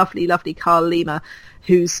 lovely Carl Lima,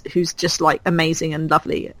 who's just like amazing and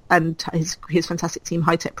lovely, and his fantastic team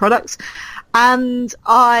High Tech Products, and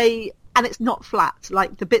it's not flat.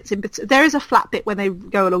 Like the bits in between, there is a flat bit when they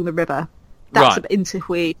go along the river. That's Right. into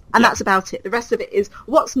Huy, and that's about it. The rest of it is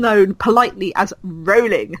what's known politely as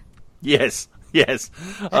rolling. Yes.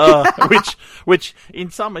 Which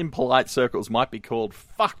in some impolite circles might be called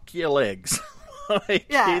 "fuck your legs." Like,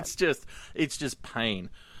 Yeah. it's just pain.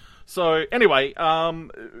 So anyway,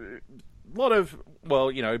 lot of,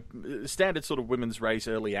 well, you know, standard sort of women's race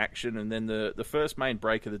early action, and then the first main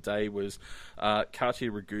break of the day was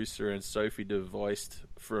Katia Ragusa and Sophie de Voist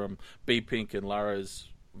from B Pink and Lara's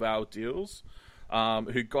Vaudils,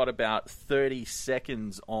 who got about 30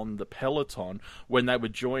 seconds on the peloton when they were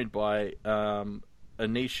joined by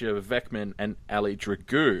Anisha Vekman and Ali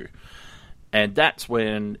Dragoo. And that's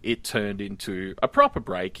when it turned into a proper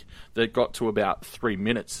break that got to about 3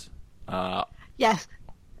 minutes. Yes,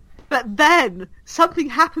 but then something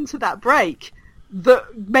happened to that break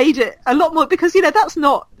that made it a lot more, because, you know, that's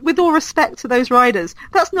not, with all respect to those riders,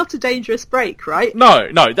 that's not a dangerous break, right?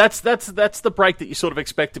 No, that's the break that you sort of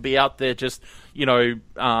expect to be out there, just, you know,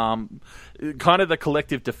 kind of the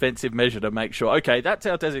collective defensive measure to make sure, okay, that's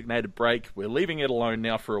our designated break, we're leaving it alone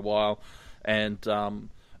now for a while, and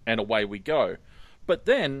away we go. But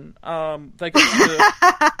then they got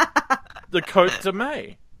to the Côte de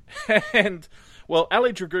Mai, and, well,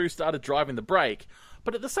 Ali Dragoo started driving the brake,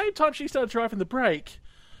 but at the same time she started driving the brake,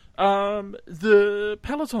 the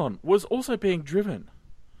peloton was also being driven,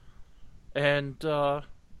 and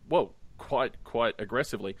well, quite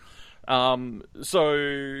aggressively.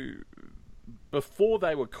 So before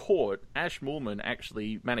they were caught, Ash Moolman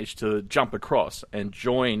actually managed to jump across and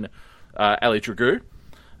join Ali Dragoo,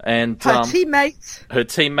 and Her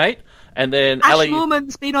teammate. And then Ash Ali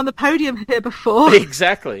Moorman's been on the podium here before.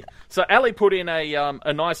 Exactly. So Ali put in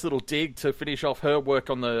a nice little dig to finish off her work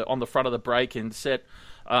on the front of the break and set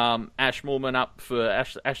Ashley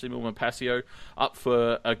Moorman-Pasio up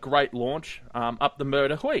for a great launch up the Mer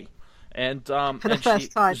de Huy. And for the and first she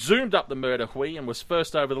time. zoomed up the Mer de Huy and was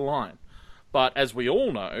first over the line. But as we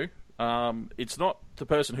all know, it's not the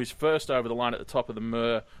person who's first over the line at the top of the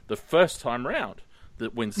Mer the first time round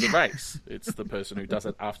that wins the race. It's the person who does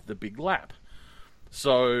it after the big lap.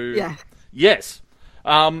 So, yes.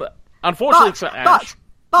 Unfortunately for Ash...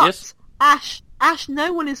 But Ash,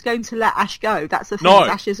 no one is going to let Ash go. That's the thing. No,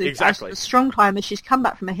 Ash is exactly. a strong climber. She's come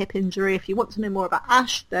back from a hip injury. If you want to know more about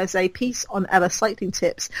Ash, there's a piece on Ella Cycling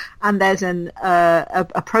Tips, and there's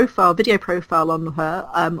a video profile on her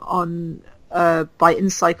by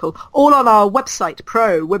InCycle, all on our website,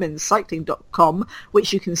 prowomenscycling.com,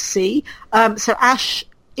 which you can see. So Ash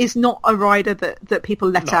is not a rider that people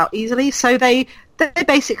let out easily, so they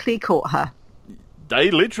basically caught her. They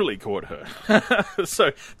literally caught her.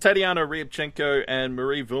 So Tatiana Ryabchenko and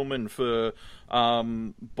Marie Vilman for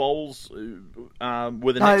Bowles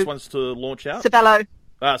were the next ones to launch out. Cervelo.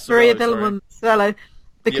 Maria Vilman. Cervelo.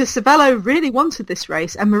 Because Cervelo really wanted this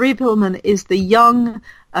race, and Marie Vilman is the young,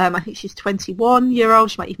 I think she's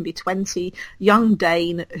 21-year-old, she might even be 20, young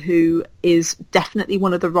Dane who is definitely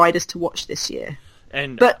one of the riders to watch this year.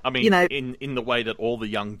 And, in the way that all the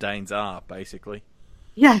young Danes are, basically.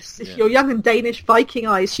 Yes, if you're young and Danish, Viking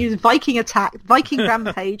eyes. She was Viking attack, Viking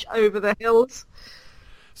rampage over the hills.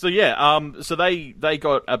 So so they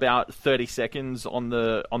got about 30 seconds on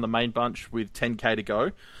the main bunch with 10k to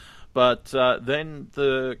go, but then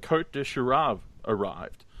the Côte de Chirav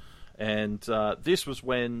arrived, and this was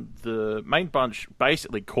when the main bunch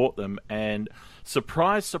basically caught them, and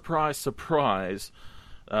surprise, surprise, surprise,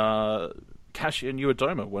 Kasia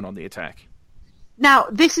Niewiadoma went on the attack. Now,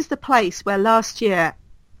 this is the place where last year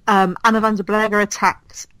Anna van der Breggen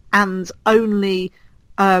attacked, and only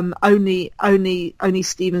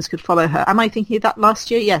Stevens could follow her. Am I thinking of that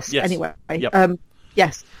last year? Yes. Anyway, yep.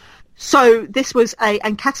 Yes. So this was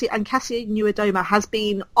and Kasia Niewiadoma has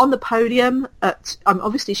been on the podium at.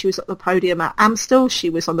 Obviously, she was at the podium at Amstel. She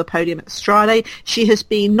was on the podium at Strade. She has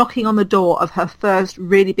been knocking on the door of her first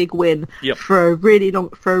really big win for a really long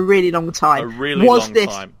time. A really long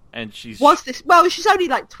time. And she's only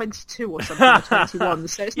like 22 or something, or 21,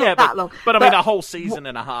 so it's not that long. But I mean, a whole season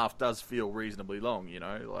and a half does feel reasonably long,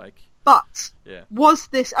 But was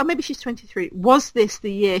this? Oh, maybe she's 23. Was this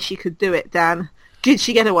the year she could do it, Dan? Did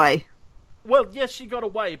she get away? Well, yes, she got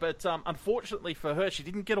away, but unfortunately for her, she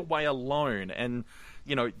didn't get away alone, and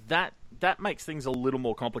that makes things a little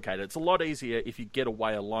more complicated. It's a lot easier if you get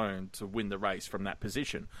away alone to win the race from that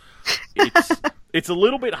position. It's a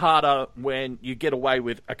little bit harder when you get away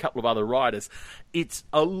with a couple of other riders. It's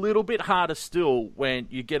a little bit harder still when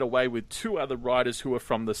you get away with two other riders who are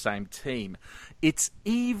from the same team. It's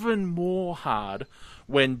even more hard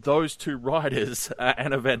when those two riders are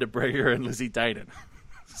Anna van der Breggen and Lizzie Deignan.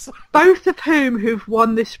 Both of who've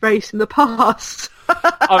won this race in the past.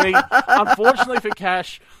 I mean, unfortunately for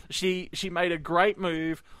Cash, she made a great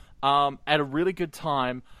move at a really good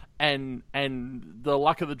time, and the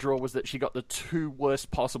luck of the draw was that she got the two worst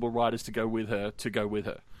possible riders to go with her.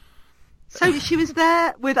 So she was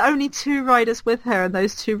there with only two riders with her, and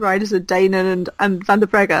those two riders are Deignan and van der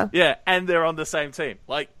Breggen. Yeah, and they're on the same team.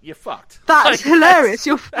 Like, you're fucked. That's hilarious.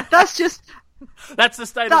 That's just... That's the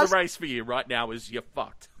state of the race for you right now, is you're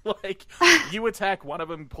fucked. Like, you attack, one of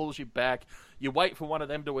them pulls you back, you wait for one of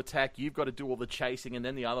them to attack, you've got to do all the chasing, and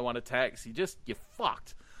then the other one attacks. You're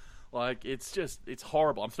fucked. Like, it's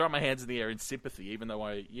horrible. I'm throwing my hands in the air in sympathy, even though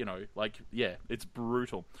it's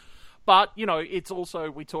brutal. But, it's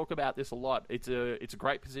also, we talk about this a lot, it's a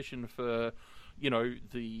great position for,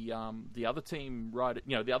 the other team rider,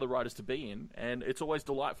 the other riders to be in, and it's always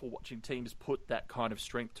delightful watching teams put that kind of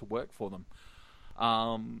strength to work for them.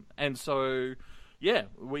 And so,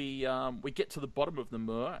 we get to the bottom of the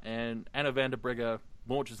Mur, and Anna van der Breggen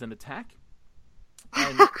launches an attack.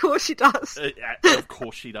 And, of course she does. Of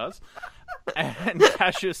course she does. And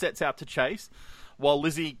Kasia sets out to chase, while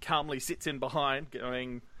Lizzie calmly sits in behind,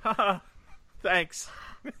 going, "Haha, thanks.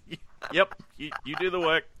 Yep, you do the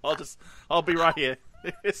work. I'll be right here.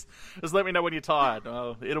 Just let me know when you're tired.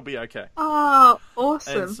 It'll be okay." Oh,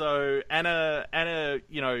 awesome! And so Anna,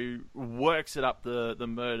 works it up the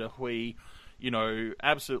Mer de Huy,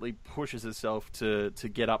 absolutely pushes herself to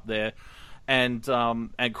get up there, and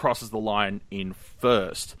crosses the line in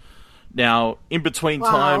first. Now, in between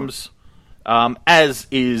times, As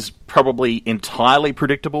is probably entirely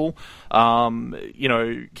predictable.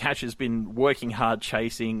 Cash has been working hard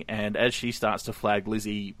chasing, and as she starts to flag,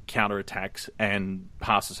 Lizzie counterattacks and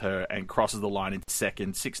passes her and crosses the line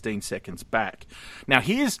in 16 seconds back. Now,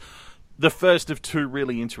 here's the first of two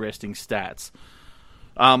really interesting stats.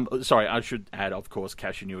 Sorry, I should add, of course,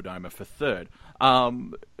 Cash and Uedoma for third.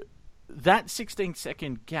 That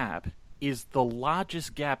 16-second gap is the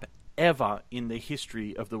largest gap ever in the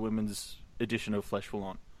history of the women's edition of Flesh For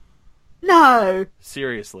On. No.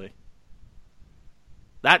 Seriously.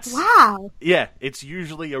 That's... Wow. Yeah, it's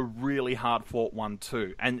usually a really hard-fought one,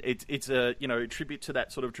 too. And it's a, tribute to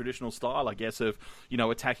that sort of traditional style, I guess, of,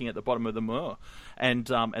 attacking at the bottom of the moor. And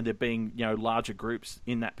there being, larger groups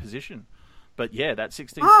in that position. But yeah, that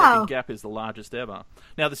 16-second gap is the largest ever.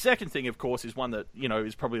 Now, the second thing, of course, is one that,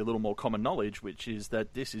 is probably a little more common knowledge, which is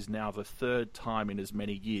that this is now the third time in as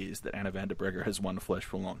many years that Anna van der Breggen has won Flesh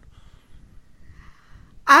For On.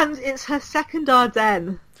 And it's her second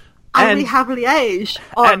Ardennes. And we have Liège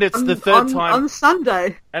on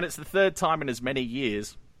Sunday. And it's the third time in as many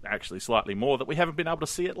years, actually slightly more, that we haven't been able to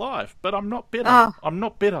see it live. But I'm not bitter. I'm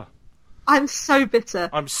not bitter. I'm so bitter.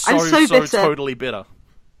 I'm so bitter. Totally bitter.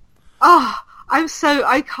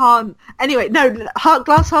 I can't. Anyway, no,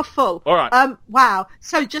 glass half full. All right. Wow.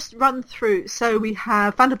 So just run through. So we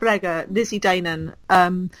have Van der Breggen, Lizzie Deignan,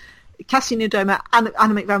 Cassie Uedoma,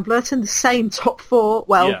 Annemiek van Vleuten, the same top four.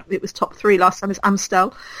 Well, It was top three last time as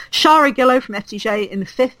Amstel. Shara Gillow from FDJ in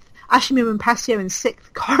fifth. Ashley Moolman-Pasio in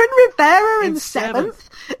sixth. Corin Rivera in seventh.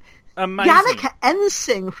 Amazing. Yannicka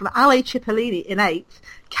Ensing from Ale Cipollini in eighth.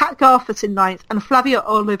 Kat Garford in ninth. And Flavia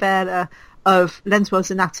Oliveira of Lenswell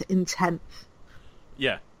Zanata in 10th.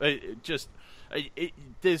 Yeah, there's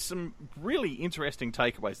some really interesting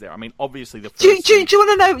takeaways there. I mean, obviously the first... Do you want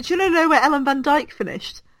to know? Do you want to know where Ellen van Dijk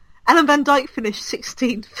finished? Ellen van Dijk finished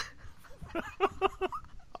 16th.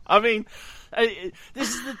 I mean,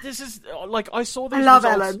 this is like, I saw these results.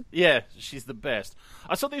 I love Ellen. Yeah, she's the best.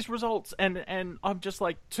 I saw these results and I'm just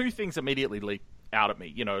like, two things immediately leap out at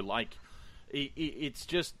me. It's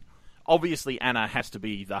just... Obviously, Anna has to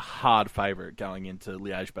be the hard favourite going into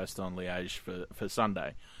Liège-Bastogne-Liège for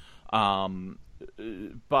Sunday.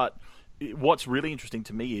 But what's really interesting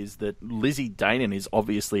to me is that Lizzie Deignan is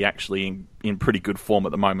obviously actually in pretty good form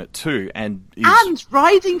at the moment too, and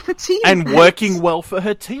riding for teammates and working well for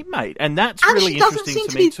her teammate, and that's really interesting to me too. And she doesn't seem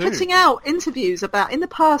to be putting out interviews about. In the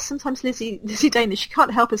past, sometimes Lizzie Deignan, she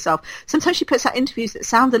can't help herself. Sometimes she puts out interviews that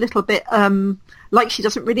sound a little bit like she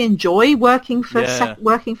doesn't really enjoy working for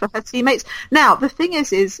her teammates. Now, the thing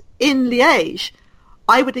is in Liège,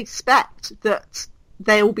 I would expect that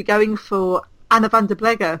they will be going for Anna van der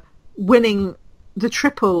Breggen winning the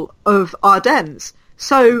triple of Ardennes.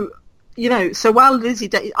 So, so while Lizzie,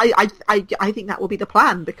 I think that will be the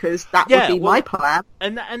plan, because that would be my plan.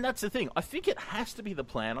 And that's the thing. I think it has to be the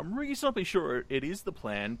plan. I'm reasonably sure it is the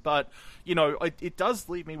plan, but, it does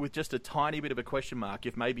leave me with just a tiny bit of a question mark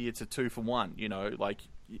if maybe it's a 2-for-1, like,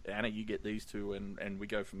 Anna, you get these two and we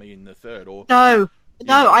go for me in the third, or...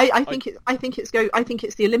 I think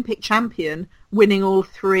it's the Olympic champion winning all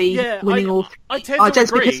three. I tend to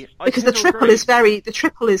agree because the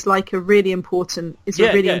triple is like a really important.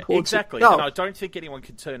 Exactly. goal. And I don't think anyone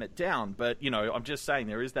can turn it down. But I'm just saying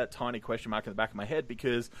there is that tiny question mark in the back of my head,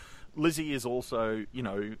 because Lizzie is also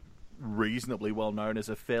reasonably well known as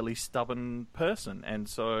a fairly stubborn person, and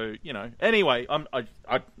so Anyway,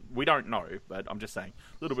 we don't know, but I'm just saying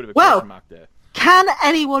a little bit of a question mark there. Can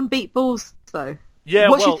anyone beat Bulls though? Yeah,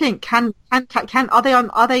 what do you think? Can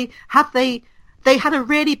they had a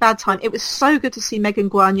really bad time. It was so good to see Megan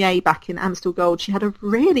Guarnier back in Amstel Gold. She had a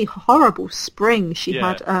really horrible spring. She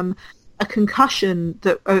had a concussion,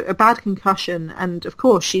 a bad concussion, and of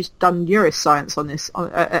course she's done neuroscience on this,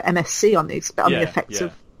 MSc on the effects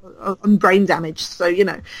of brain damage. So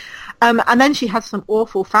and then she had some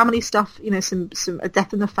awful family stuff. Some a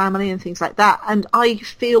death in the family and things like that. And I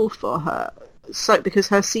feel for her. So because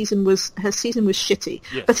her season was shitty,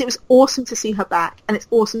 but it was awesome to see her back, and it's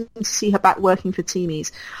awesome to see her back working for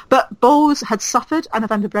teamies. But Boels had suffered. Anna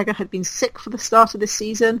van der Breggen had been sick for the start of this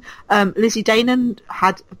season. Lizzie Deignan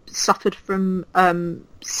had suffered from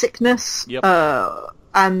sickness,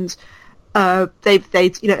 and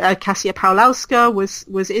Kasia Paulowska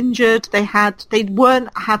was injured. They weren't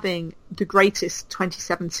having the greatest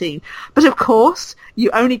 2017. But of course,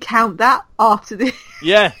 you only count that after the...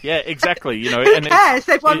 Yeah, exactly. You know, Who cares?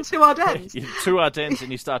 They've won 2 Ardennes. 2 Ardennes,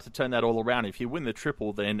 and you start to turn that all around. If you win the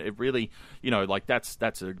triple, then it really, you know, like that's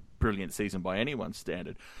a brilliant season by anyone's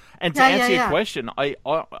standard. And to answer your question, I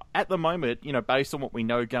at the moment, you know, based on what we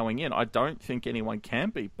know going in, I don't think anyone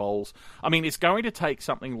can beat Bowles. I mean, it's going to take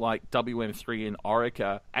something like WM3 and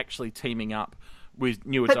Orica actually teaming up with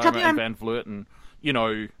Nieuwedoma and Van Vleuten, you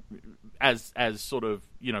know, as sort of,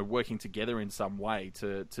 you know, working together in some way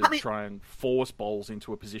to try and force Bowles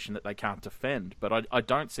into a position that they can't defend. But I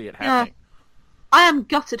don't see it happening. I am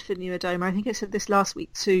gutted for Nieuwedoma. I think I said this last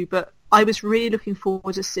week too, but I was really looking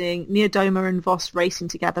forward to seeing Nieuwedoma and Vos racing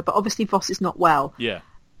together. But obviously Vos is not well. Yeah.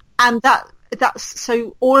 And that's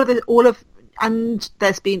so and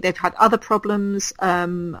they've had other problems.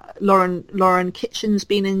 Lauren Kitchen's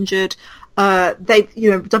been injured.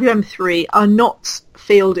 WM3 are not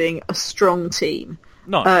fielding a strong team.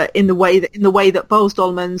 No. In the way that Bowles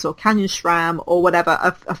Dolmans or Canyon SRAM or whatever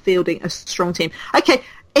are fielding a strong team. Okay,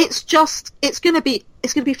 it's going to be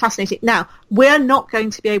fascinating. Now, we're not going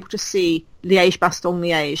to be able to see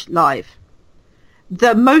Liège-Bastogne-Liège live.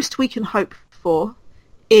 The most we can hope for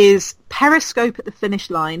is Periscope at the finish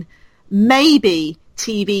line. Maybe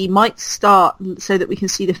TV might start so that we can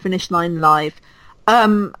see the finish line live.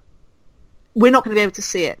 We're not going to be able to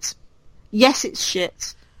see it. Yes, it's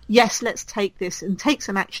shit. Yes, let's take this and take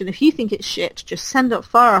some action. If you think it's shit, just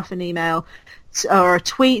fire off an email or a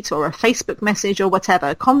tweet or a Facebook message or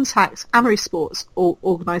whatever. Contact Amaury Sports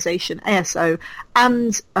Organisation, ASO,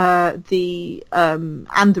 and the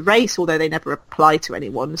race, although they never reply to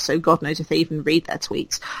anyone, so God knows if they even read their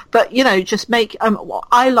tweets. But, you know, just make...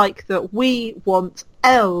 I like that we want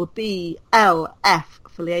LBLF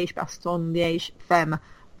for Liège-Bastogne-Liège Femme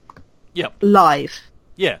live.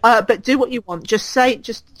 Yeah. But do what you want. Just say,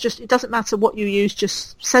 just it doesn't matter what you use.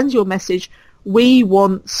 Just send your message. We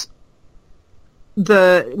want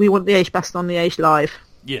Liège-Bastogne-Liège live.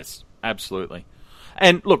 Yes, absolutely.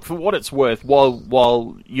 And look, for what it's worth,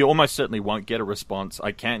 while you almost certainly won't get a response,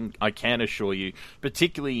 I can assure you,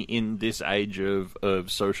 particularly in this age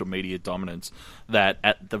of social media dominance, that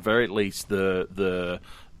at the very least the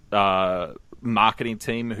marketing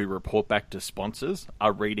team who report back to sponsors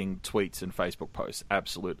are reading tweets and Facebook posts.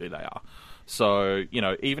 Absolutely they are. So, you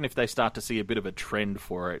know, even if they start to see a bit of a trend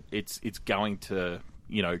for it, it's going to,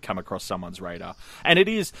 you know, come across someone's radar. And it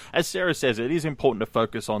is, as Sarah says, it is important to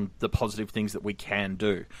focus on the positive things that we can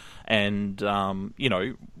do. And, you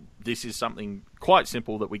know, this is something quite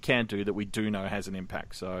simple that we can do that we do know has an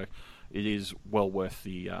impact. So it is well worth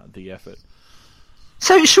the effort.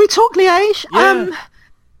 So should we talk Liège? Yeah.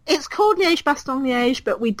 It's called Liège-Bastogne-Liège,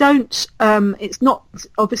 but we don't. It's not.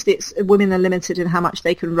 Obviously, women are limited in how much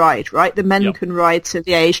they can ride. Right, the men can ride to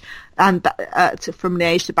Liège and from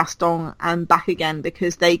Liège to Bastogne and back again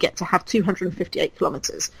because they get to have 258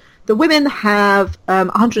 kilometres. The women have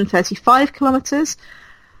 135 kilometres.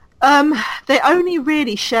 They only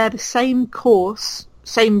really share the same course,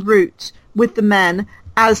 same route with the men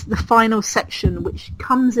as the final section, which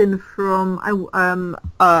comes in from,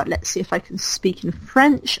 let's see if I can speak in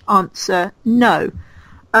French. Answer, no.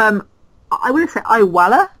 I want to say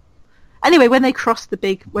Iwala. Anyway, when they cross the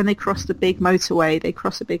big motorway,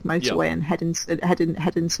 and head into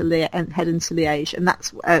Liège, and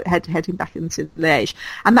that's heading back into Liège,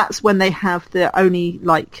 and that's when they have the only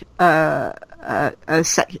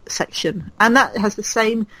section, and that has the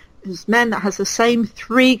same. As men, that has the same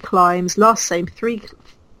three climbs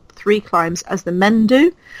as the men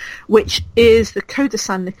do, which is the Côte de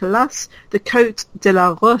Saint-Nicolas, the Côte de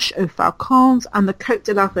la Roche aux Falcons, and the Côte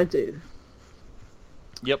de la Redoute.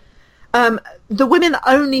 Yep. The women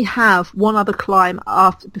only have one other climb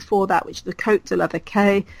before that, which is the Côte de la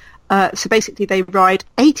Vecquet. So basically they ride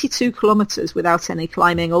 82 kilometres without any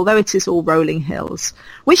climbing, although it is all rolling hills,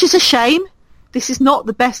 which is a shame. This is not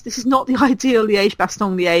the best. This is not the ideal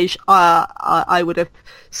Liège-Bastogne-Liège I would have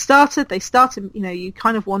started. They started, you know, you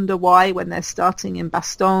kind of wonder why when they're starting in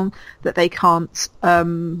Bastogne that they can't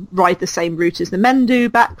ride the same route as the men do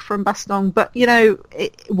back from Bastogne. But, you know,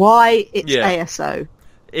 why? It's ASO.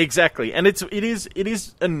 Exactly. And it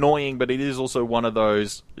is annoying, but it is also one of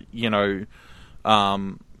those, you know,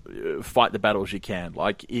 fight the battles you can.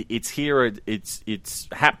 Like it's here, it's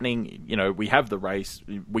happening. You know, we have the race.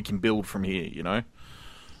 We can build from here. You know.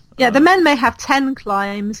 Yeah, the men may have 10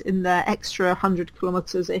 climbs in their extra 100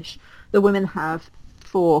 kilometers ish. The women have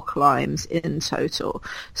 4 climbs in total.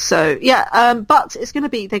 So yeah, but it's going to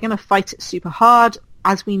be they're going to fight it super hard.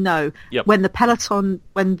 as we know, Yep. when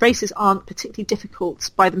races aren't particularly difficult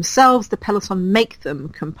by themselves, the peloton make them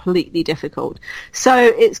completely difficult. So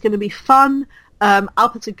it's going to be fun. I'll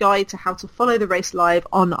put a guide to how to follow the race live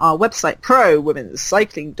on our website,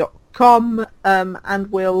 prowomenscycling.com,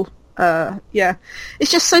 and we'll,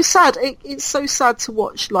 it's just so sad. It's so sad to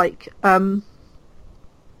watch, like,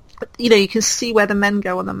 you can see where the men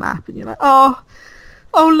go on the map, and you're like, oh,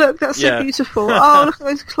 look, that's so beautiful. Oh, look at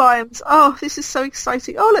those climbs. Oh, this is so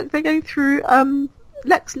exciting. Oh, look, they're going through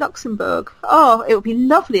Luxembourg. Oh, it would be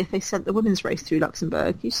lovely if they sent the women's race through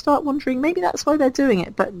Luxembourg. You start wondering, maybe that's why they're doing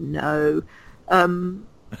it, but no. But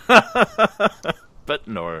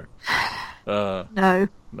no. No.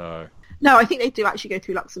 No. No, I think they do actually go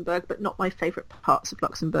through Luxembourg, but not my favourite parts of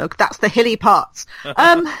Luxembourg. That's the hilly parts.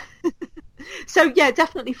 So, yeah,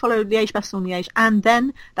 definitely follow Liège-Bastogne-Liège. And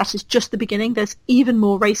then that is just the beginning. There's even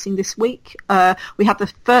more racing this week. We have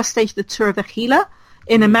the first stage of the Tour of the Gila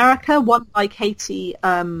in America, won by Katie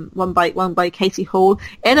Hall,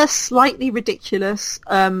 in a slightly ridiculous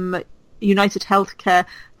United Healthcare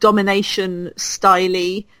domination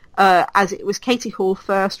style, as it was Katie Hall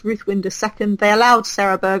first, Ruth Winder second. They allowed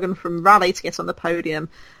Sarah Bergen from Raleigh to get on the podium.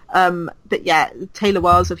 But yeah, Taylor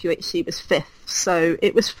Wiles of UHC was fifth, so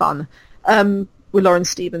it was fun. With Lauren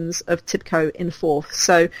Stevens of Tibco in fourth.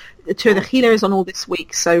 So the Tour of the Gila is on all this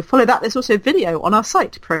week, so follow that. There's also a video on our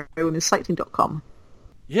site, prowomenscycling.com.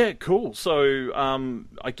 Yeah, cool. So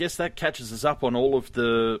I guess that catches us up on all of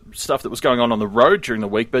the stuff that was going on the road during the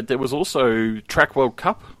week, but there was also Track World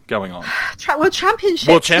Cup going on. World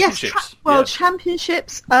Championships. Yes, World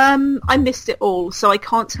Championships. I missed it all, so I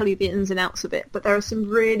can't tell you the ins and outs of it, but there are some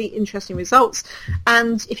really interesting results.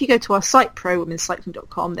 And if you go to our site,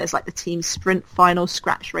 prowomenscycling.com, there's like the team sprint final,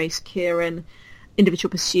 scratch race, Keirin,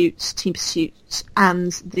 individual pursuits, team pursuits,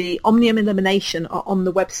 and the Omnium elimination are on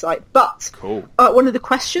the website. But cool. One of the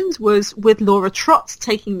questions was, with Laura Trott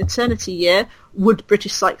taking maternity year, would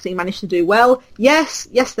British cycling manage to do well? Yes,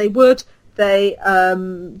 they would. They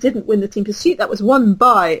didn't win the team pursuit. That was won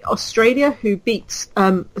by Australia, who beat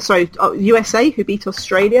USA, who beat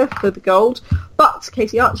Australia for the gold. But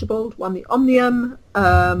Katie Archibald won the Omnium,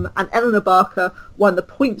 and Eleanor Barker won the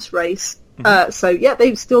points race. So yeah,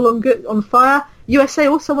 they're still on fire. USA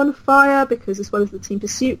also on fire because, as well as the team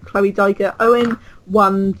pursuit, Chloe Diger Owen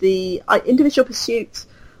won the individual pursuit.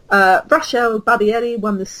 Rachel Barbieri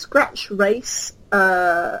won the scratch race.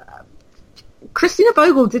 Christina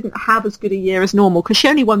Vogel didn't have as good a year as normal because she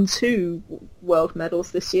only won 2 world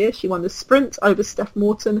medals this year. She won the sprint over Steph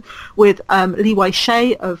Morton with Li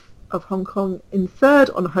Weishei of Hong Kong in third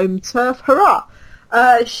on home turf. Hurrah!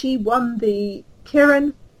 She won the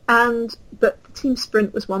Keirin, but the team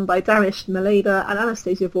sprint was won by Dariush Maleda and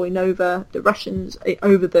Anastasia Voinova, the Russians,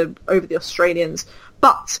 over the Australians.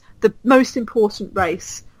 But the most important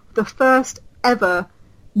race, the first ever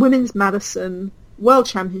Women's Madison World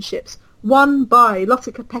Championships, won by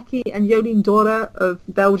Lotte Kopecky and Jolien Dora of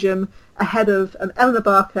Belgium, ahead of Eleanor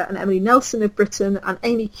Barker and Emily Nelson of Britain, and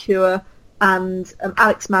Amy Cure and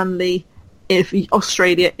Alex Manley of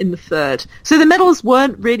Australia in the third. So the medals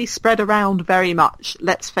weren't really spread around very much,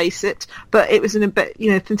 let's face it, but it was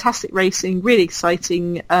fantastic racing, really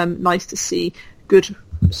exciting, nice to see good,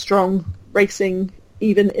 strong racing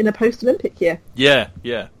even in a post-Olympic year. Yeah,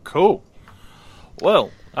 cool.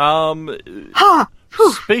 Well,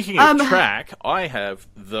 speaking of track, I have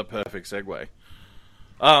the perfect segue.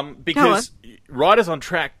 Because riders on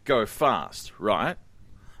track go fast, right?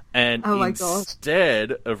 And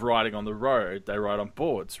instead of riding on the road, they ride on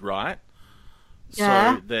boards, right?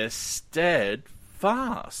 Yeah. So they're stead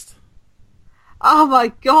fast. Oh my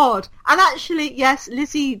god! And actually, yes,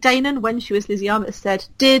 Lizzie Danon, when she was Lizzie Armitstead,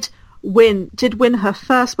 did win her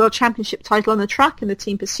first World Championship title on the track in the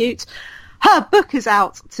team pursuit. Her book is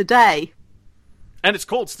out today. And it's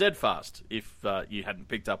called Steadfast, if you hadn't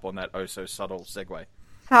picked up on that oh-so-subtle segue.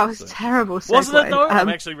 That was terrible segue. Wasn't it, though? I'm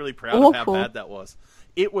actually really proud of how bad that was.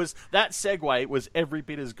 That segue was every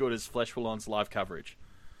bit as good as Flesh Wallon's live coverage.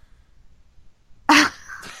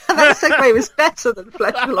 That segue was better than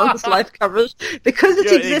Flesh Wallon's live coverage because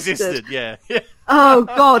it existed. Yeah. Oh,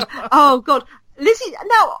 God. Lizzie,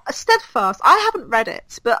 now, Steadfast, I haven't read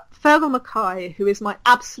it, but Fergal Mackay, who is my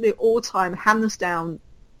absolute all-time, hands-down,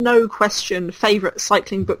 no question, favourite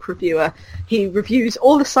cycling book reviewer. He reviews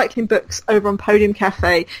all the cycling books over on Podium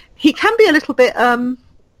Cafe. He can be a little bit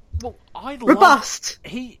robust.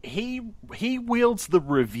 He wields the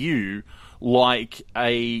review like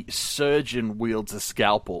a surgeon wields a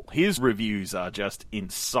scalpel. His reviews are just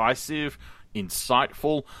incisive,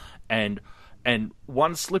 insightful, and and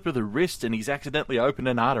one slip of the wrist and he's accidentally opened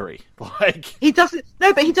an artery. Like, he doesn't.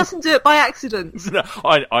 No, but he doesn't do it by accident. No,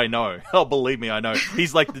 I know. Oh, believe me, I know.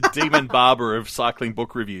 He's like the demon barber of cycling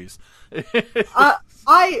book reviews.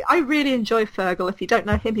 I really enjoy Fergal. If you don't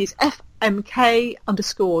know him, he's FMK_WOI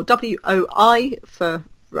for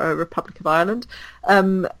Republic of Ireland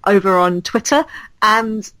over on Twitter.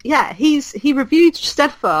 And yeah, he reviewed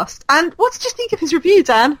Steadfast. And what did you think of his review,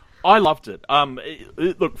 Dan? I loved it.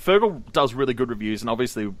 Look, Fergal does really good reviews, and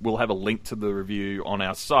obviously we'll have a link to the review on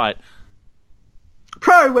our site.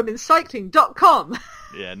 ProWomenCycling.com.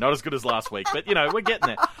 Yeah, not as good as last week, but, we're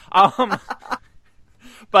getting there.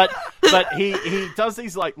 But he does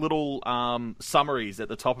these like little summaries at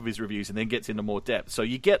the top of his reviews and then gets into more depth. So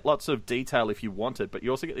you get lots of detail if you want it, but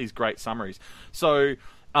you also get these great summaries. So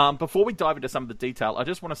before we dive into some of the detail, I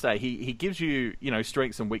just want to say he gives you,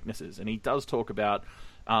 strengths and weaknesses, and he does talk about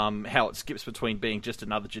how it skips between being just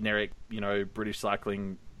another generic, British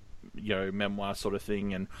cycling, memoir sort of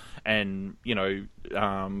thing, and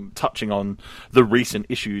touching on the recent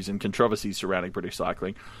issues and controversies surrounding British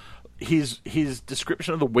cycling. His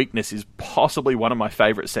description of the weakness is possibly one of my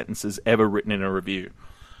favourite sentences ever written in a review,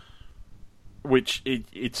 which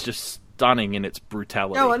it's just stunning in its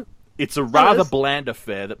brutality. Go on. It's a rather bland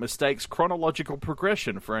affair that mistakes chronological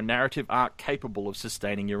progression for a narrative arc capable of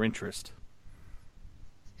sustaining your interest.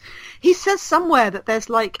 He says somewhere that there's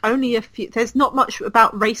like only a few. There's not much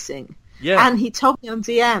about racing. Yeah. And he told me on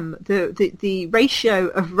DM the ratio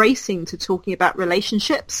of racing to talking about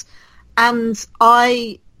relationships, and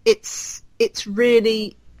it's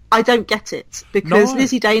really, I don't get it, because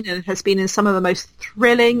Lizzie Deignan has been in some of the most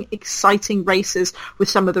thrilling, exciting races with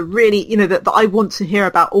some of the really, that I want to hear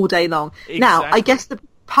about all day long. Exactly. Now, I guess the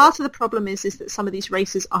part of the problem is that some of these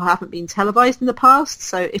races haven't been televised in the past,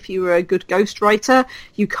 so if you were a good ghostwriter,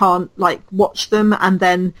 you can't watch them and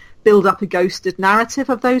then build up a ghosted narrative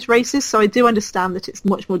of those races. So I do understand that it's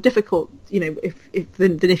much more difficult, than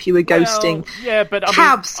if you were ghosting. Well, yeah, but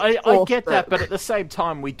I get that. But at the same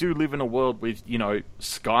time, we do live in a world with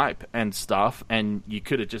Skype and stuff, and you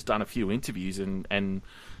could have just done a few interviews and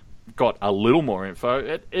got a little more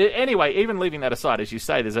info. Anyway, even leaving that aside, as you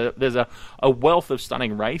say, there's a wealth of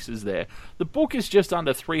stunning races there. The book is just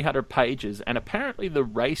under 300 pages, and apparently the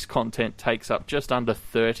race content takes up just under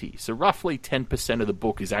 30. So roughly 10% of the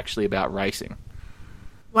book is actually about racing.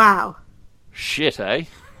 Wow. Shit, eh?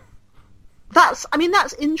 That's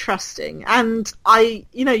interesting. And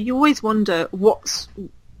you always wonder what's,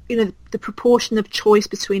 the proportion of choice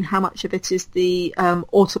between how much of it is the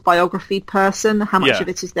autobiography person, how much of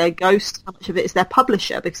it is their ghost, how much of it is their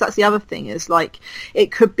publisher, because that's the other thing is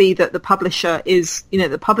it could be that the publisher is,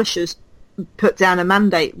 the publishers put down a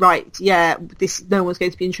mandate, right, no one's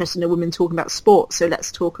going to be interested in a woman talking about sport, so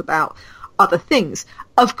let's talk about other things.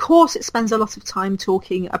 Of course, it spends a lot of time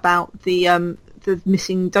talking about the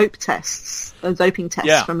missing doping tests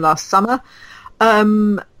from last summer.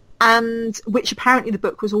 And which apparently the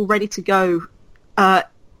book was all ready to go,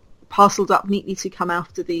 parcelled up neatly to come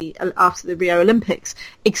after the Rio Olympics,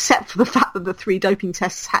 except for the fact that the three missed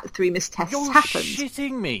tests happened. You're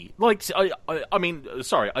shitting me. I mean,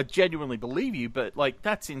 sorry, I genuinely believe you, but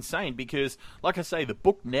that's insane because, like I say, the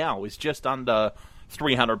book now is just under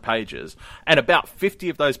 300 pages, and about 50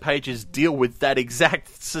 of those pages deal with that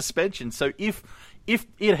exact suspension. So if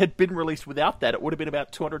it had been released without that, it would have been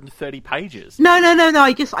about 230 pages. No.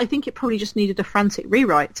 I think it probably just needed a frantic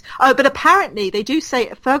rewrite. But apparently, they do say,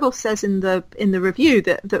 Fergal says in the review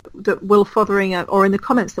that Will Fotheringham, or in the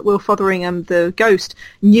comments, that Will Fotheringham, the ghost,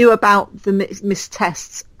 knew about the missed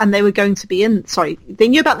tests, and they were going to be in. Sorry, they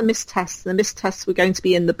knew about the missed tests, and the missed tests were going to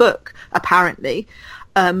be in the book, apparently.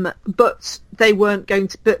 But they weren't going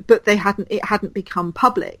to. But they hadn't. It hadn't become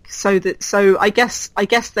public. So I guess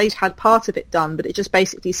they'd had part of it done, but it just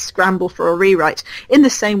basically scrambled for a rewrite. In the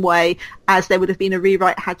same way as there would have been a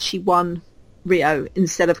rewrite had she won Rio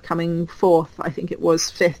instead of coming fourth. I think it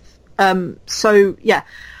was fifth. So yeah,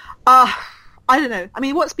 I don't know. I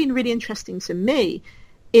mean, what's been really interesting to me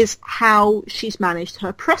is how she's managed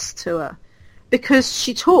her press tour. Because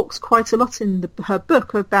she talks quite a lot in her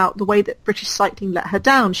book about the way that British cycling let her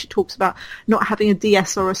down. She talks about not having a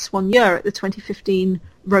DS or a Soigneur at the 2015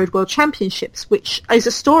 Road World Championships, which is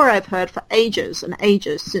a story I've heard for ages and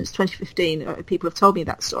ages, since 2015. People have told me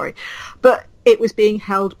that story. But it was being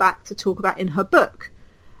held back to talk about in her book.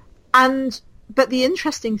 But the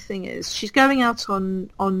interesting thing is she's going out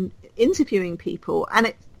on interviewing people,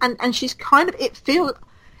 and she's kind of, it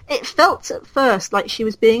felt at first like she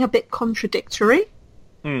was being a bit contradictory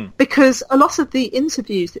because a lot of the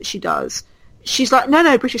interviews that she does, she's like,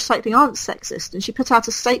 no, British cycling aren't sexist. And she put out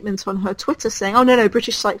a statement on her Twitter saying, oh, no,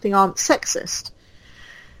 British cycling aren't sexist.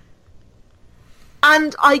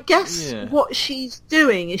 And I guess what she's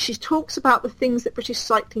doing is she talks about the things that British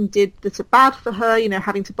cycling did that are bad for her, you know,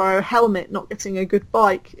 having to borrow a helmet, not getting a good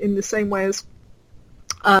bike in the same way as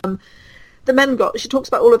the men got. She talks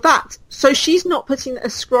about all of that. So she's not putting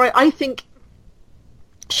I think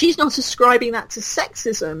she's not ascribing that to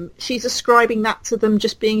sexism. She's ascribing that to them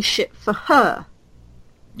just being shit for her.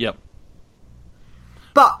 Yep.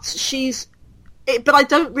 But I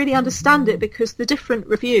don't really understand it because the different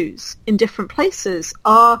reviews in different places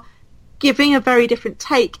are giving a very different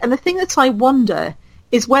take. And the thing that I wonder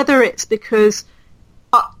is whether it's because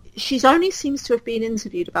she's only seems to have been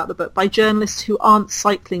interviewed about the book by journalists who aren't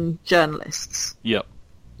cycling journalists. Yep.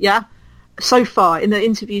 Yeah. So far, in the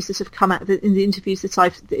interviews that have come out, in the interviews that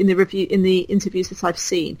I've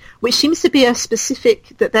seen, which seems to be a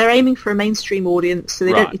specific that they're aiming for a mainstream audience, so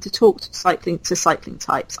they don't need to talk to cycling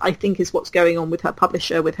types. I think is what's going on with her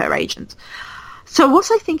publisher, with her agent. So what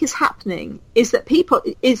I think is happening is that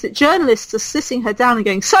journalists are sitting her down and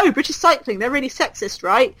going, "So British cycling, they're really sexist,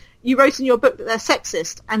 right? You wrote in your book that they're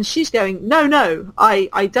sexist," and she's going, "No,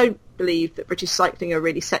 I don't believe that British cycling are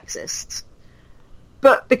really sexist."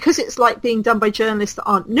 But because it's like being done by journalists that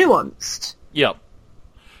aren't nuanced,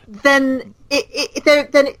 then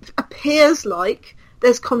it appears like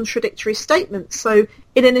there's contradictory statements. So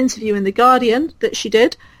in an interview in The Guardian that she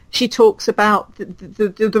did, she talks about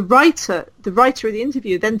the writer of the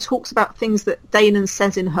interview then talks about things that Danon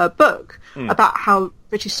says in her book about how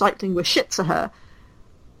British cycling was shit to her.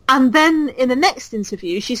 And then in the next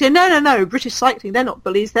interview, she said, no, British cycling, they're not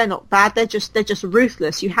bullies, they're not bad, they're just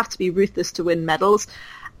ruthless. You have to be ruthless to win medals.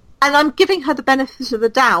 And I'm giving her the benefit of the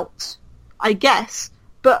doubt, I guess,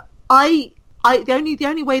 but the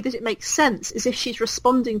only way that it makes sense is if she's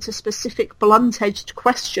responding to specific blunt-edged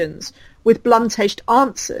questions with blunt-edged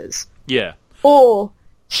answers. Yeah. Or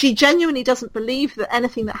she genuinely doesn't believe that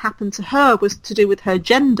anything that happened to her was to do with her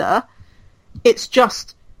gender. It's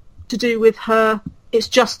just to do with her...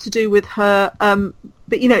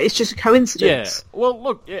 but, you know, it's just a coincidence. Yeah. Well,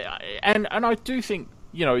 look, and I do think,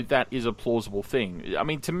 you know, that is a plausible thing. I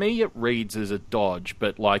mean, to me, it reads as a dodge,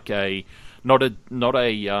 but like not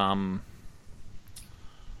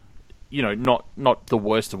the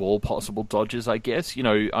worst of all possible dodges, I guess. You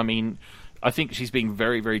know, I mean, I think she's being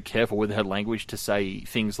very, very careful with her language to say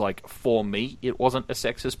things like, for me, it wasn't a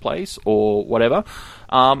sexist place, or whatever.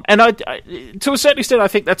 And I, to a certain extent, I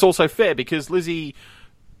think that's also fair, because Lizzie,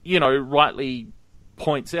 you know, rightly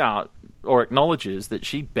points out, or acknowledges, that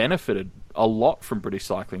she benefited a lot from British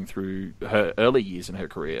cycling through her early years in her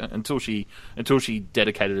career, until she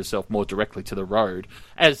dedicated herself more directly to the road,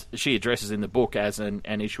 as she addresses in the book as an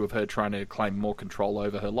issue of her trying to claim more control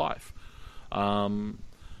over her life.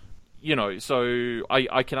 You know, so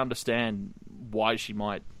I can understand why she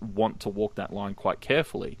might want to walk that line quite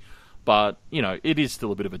carefully. But, you know, it is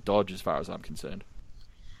still a bit of a dodge as far as I'm concerned.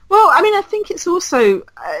 Well, I mean, I think it's also...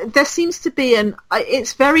 there seems to be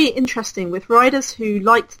it's very interesting with riders who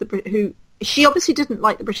liked she obviously didn't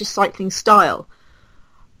like the British cycling style.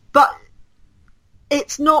 But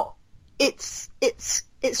it's not... It's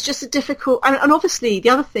just a difficult... And obviously, the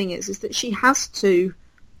other thing is that she has to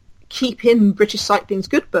keep in British cycling's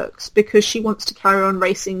good books, because she wants to carry on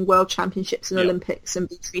racing world championships and Olympics and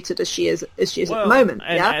be treated as she is at the moment.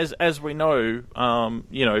 And as we know,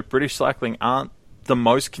 you know, British cycling aren't the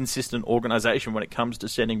most consistent organisation when it comes to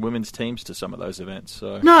sending women's teams to some of those events.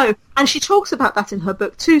 So no, and she talks about that in her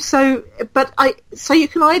book too. So you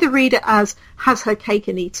can either read it as has her cake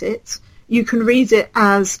and eat it. You can read it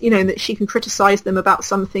as, you know, that she can criticise them about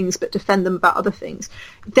some things but defend them about other things.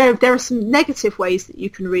 There are some negative ways that you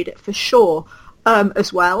can read it for sure,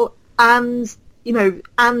 as well. And, you know,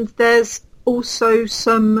 and there's also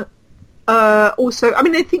some... I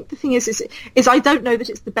mean, I think the thing is I don't know that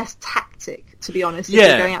it's the best tactic, to be honest, if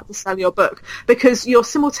you're going out to sell your book, because you're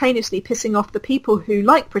simultaneously pissing off the people who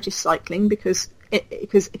like British cycling, because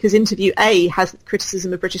interview A has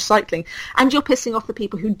criticism of British cycling, and you're pissing off the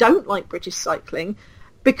people who don't like British cycling,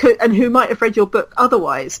 and who might have read your book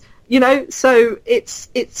otherwise. You know, so it's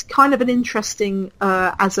kind of an interesting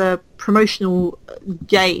as a promotional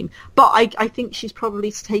game, but I think she's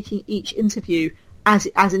probably taking each interview as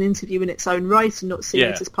an interview in its own right, and not seeing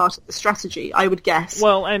it as part of the strategy, I would guess.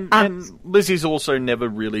 Well, and Lizzie's also never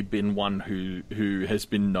really been one who has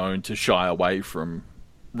been known to shy away from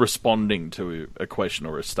responding to a question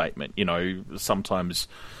or a statement, you know, sometimes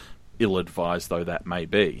ill-advised though that may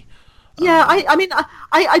be. Yeah, I mean,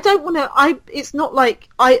 I don't want to... It's not like...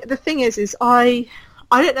 The thing is I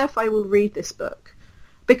don't know if I will read this book,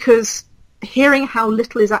 because hearing how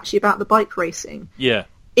little is actually about the bike racing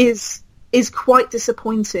is quite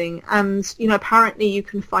disappointing. And, you know, apparently you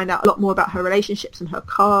can find out a lot more about her relationships and her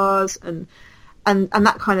cars and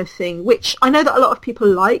that kind of thing, which I know that a lot of people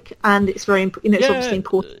like, and it's very, you know, it's obviously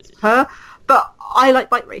important to her, but I like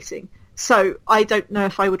bike racing. So I don't know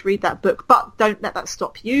if I would read that book, but don't let that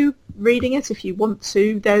stop you reading it if you want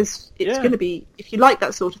to. It's going to be, if you like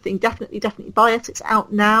that sort of thing, definitely buy it. It's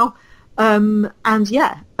out now. Feel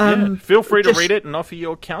free to read it and offer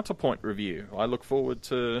your counterpoint review. I look forward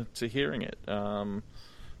to hearing it.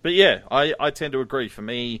 But yeah, I tend to agree. For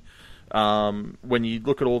me, when you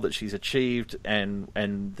look at all that she's achieved and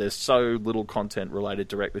there's so little content related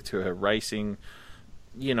directly to her racing,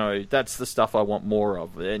 you know, that's the stuff I want more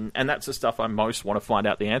of. And that's the stuff I most want to find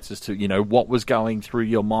out the answers to. You know, what was going through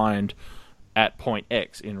your mind at point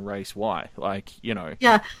X in race Y? Like, you know.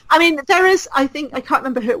 Yeah, I mean, there is, I think, I can't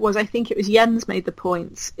remember who it was, I think it was Jens made the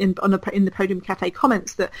points in the Podium Cafe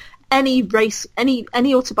comments that any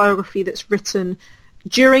autobiography that's written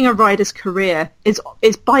during a rider's career is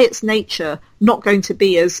by its nature not going to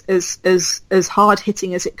be as hard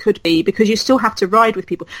hitting as it could be, because you still have to ride with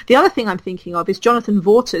people. The other thing I'm thinking of is Jonathan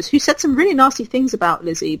Vaughters, who said some really nasty things about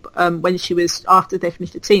Lizzie when she was, after they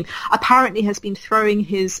finished the team. Apparently has been throwing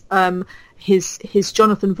his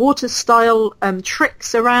Jonathan Vaughters style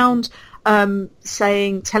tricks around,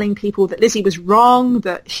 telling people that Lizzie was wrong,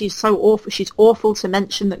 that she's so awful, she's awful to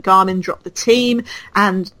mention that Garmin dropped the team,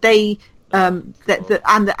 and they that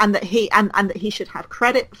he should have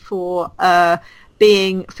credit for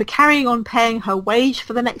carrying on paying her wage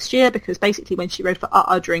for the next year, because basically when she rode for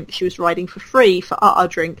Drink, she was riding for free for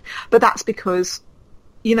Drink, but that's because,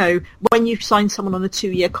 you know, when you sign someone on a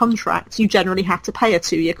 2-year contract, you generally have to pay a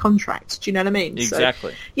 2-year contract. Do you know what I mean?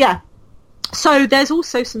 Exactly. So, yeah. So there's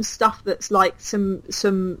also some stuff that's like some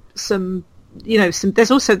you know,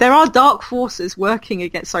 there are dark forces working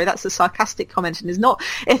against. Sorry, that's a sarcastic comment, and is not.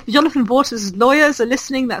 If Jonathan Vaughters' lawyers are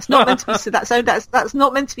listening, that's not meant to be. That's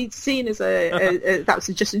not meant to be seen as that was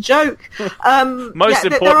just a joke. Most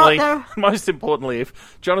importantly,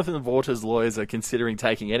 if Jonathan Vaughters' lawyers are considering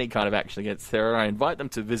taking any kind of action against Sarah, I invite them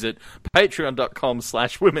to visit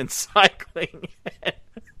patreon.com/womenscycling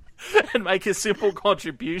and make a simple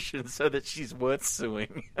contribution so that she's worth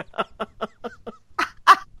suing.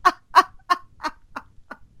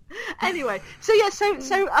 Anyway,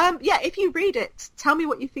 if you read it, tell me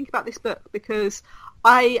what you think about this book, because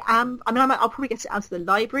I'll probably get it out of the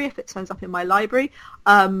library if it turns up in my library.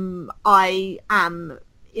 I am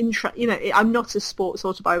I'm not a sports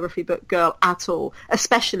autobiography book girl at all,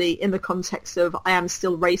 especially in the context of I am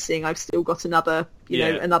still racing. I've still got another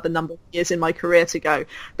number of years in my career to go,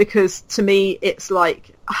 because to me it's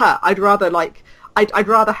like, I'd rather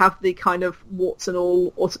have the kind of warts and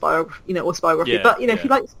all autobiography. Yeah, but if you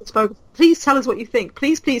like autobiography, please tell us what you think.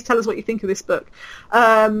 Please tell us what you think of this book.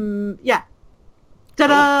 Ta-da!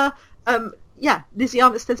 Lizzie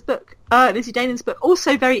Armitstead's book, Lizzie Deignan book.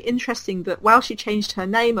 Also very interesting that while she changed her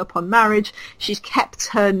name upon marriage, which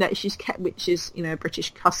is, you know, a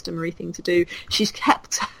British customary thing to do. She's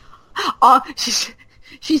kept,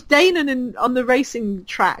 she's Deignan on the racing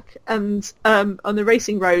track and on the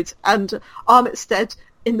racing roads, and Armitstead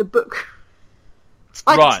in the book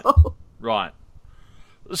title. Right.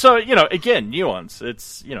 So, you know, again, nuance.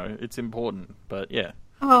 It's, you know, it's important, but yeah.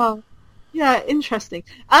 Oh, yeah, interesting.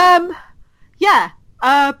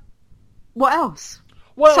 What else?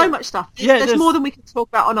 Well, so much stuff. There's more than we can talk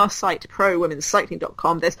about on our site,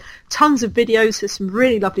 prowomenscycling.com. There's tons of videos. There's some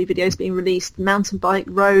really lovely videos being released. Mountain bike,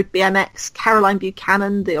 road, BMX. Caroline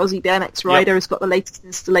Buchanan, the Aussie BMX rider, has got the latest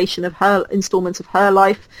installment of her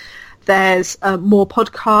life. There's more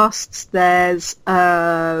podcasts. There's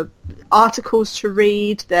articles to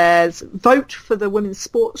read. There's vote for the Women's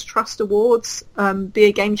Sports Trust Awards, Be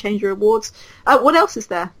a Game Changer Awards. What else is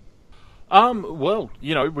there? Well,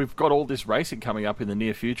 you know, we've got all this racing coming up in the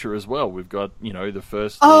near future as well. We've got, you know, the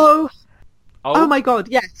first... Oh my God,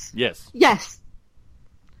 yes. Yes.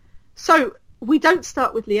 So, we don't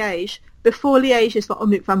start with Liège. Before Liège is the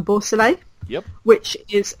Omloop van Borsele. Yep. Which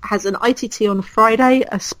has an ITT on Friday,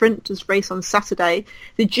 a sprinters race on Saturday.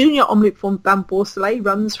 The junior Omloop van Borsele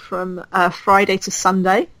runs from Friday to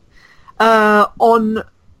Sunday. On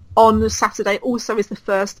Saturday also is the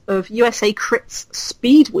first of USA Crit's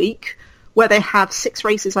Speed Week, where they have 6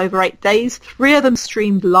 races over 8 days, 3 of them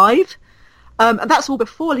streamed live. And that's all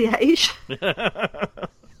before Liège.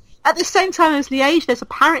 At the same time as Liège, there's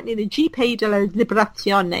apparently the GP de la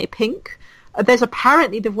Liberazione Pink. There's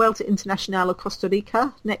apparently the Vuelta Internacional of Costa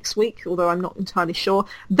Rica next week, although I'm not entirely sure.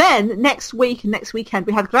 Then next week and next weekend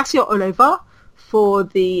we have Glacier Oliva for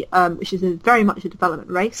the which is very much a development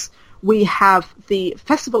race. We have the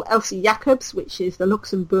Festival Elsie Jacobs, which is the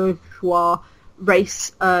Luxembourgeois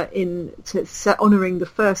race honouring the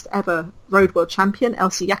first ever Road World Champion,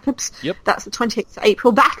 Elsie Jacobs. Yep. That's the 28th of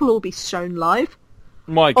April. That'll all be shown live.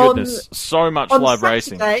 My goodness, so much live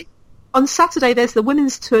racing. On Saturday, there's the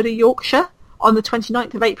Women's Tour de Yorkshire on the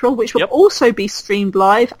 29th of April, which will also be streamed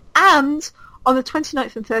live. And on the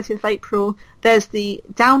 29th and 30th of April, there's the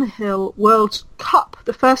Downhill World Cup,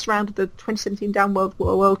 the first round of the 2017 Downhill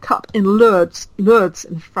World Cup in Lourdes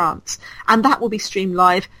in France. And that will be streamed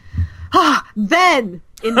live. Then,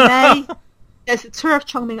 in May, there's the Tour of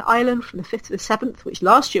Chongming Island from the 5th to the 7th, which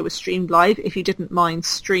last year was streamed live. If you didn't mind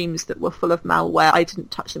streams that were full of malware, I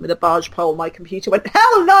didn't touch them with a barge pole. My computer went,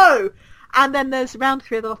 hell no! And then there's round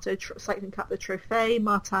 3 of the Lotto Cycling Cup, the Trophée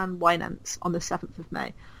Martin Wynant on the 7th of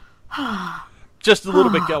May. Just a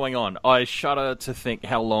little bit going on. I shudder to think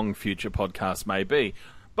how long future podcasts may be.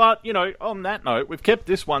 But, on that note, we've kept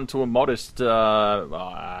this one to a modest,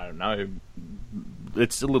 I don't know,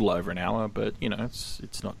 it's a little over an hour, but,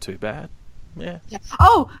 it's not too bad. Yeah.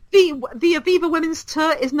 Oh, the Aviva Women's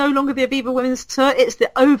Tour is no longer the Aviva Women's Tour. It's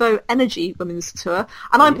the OVO Energy Women's Tour.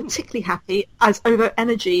 And I'm particularly happy as OVO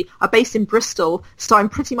Energy are based in Bristol. So I'm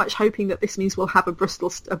pretty much hoping that this means we'll have a Bristol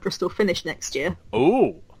finish next year.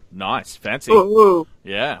 Oh, nice. Fancy. Oh,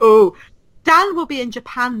 yeah. Oh, Dan will be in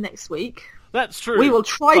Japan next week. That's true. We will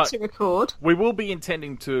try to record. We will be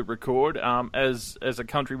intending to record. As a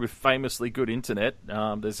country with famously good internet,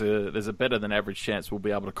 there's a better than average chance we'll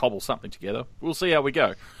be able to cobble something together. We'll see how we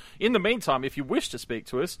go. In the meantime, if you wish to speak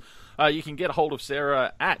to us, you can get a hold of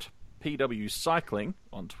Sarah at PW Cycling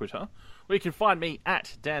on Twitter. Or you can find me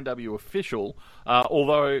at DanWOfficial.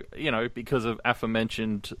 Although, because of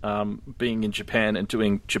aforementioned being in Japan and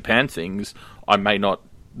doing Japan things, I may not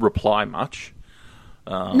reply much.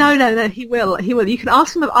 No, he will. You can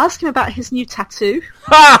ask him about his new tattoo.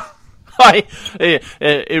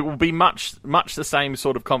 It will be much the same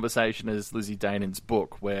sort of conversation as Lizzie Dainon's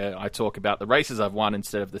book, where I talk about the races I've won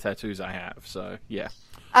instead of the tattoos I have. So, yeah.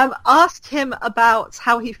 Ask him about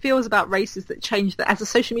how he feels about races that change as a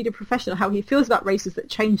social media professional, how he feels about races that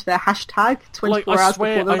change their hashtag 24 hours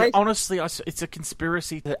before the race. Honestly, it's a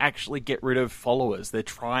conspiracy to actually get rid of followers. They're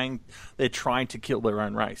trying to kill their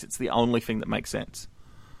own race. It's the only thing that makes sense.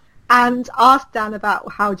 And ask Dan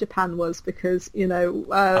about how Japan was, because,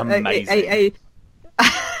 amazing.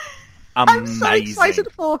 I'm so excited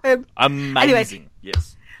for him. Amazing. Anyway,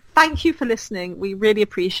 yes. Thank you for listening. We really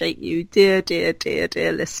appreciate you, dear, dear, dear,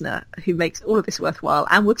 dear listener, who makes all of this worthwhile.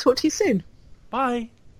 And we'll talk to you soon. Bye.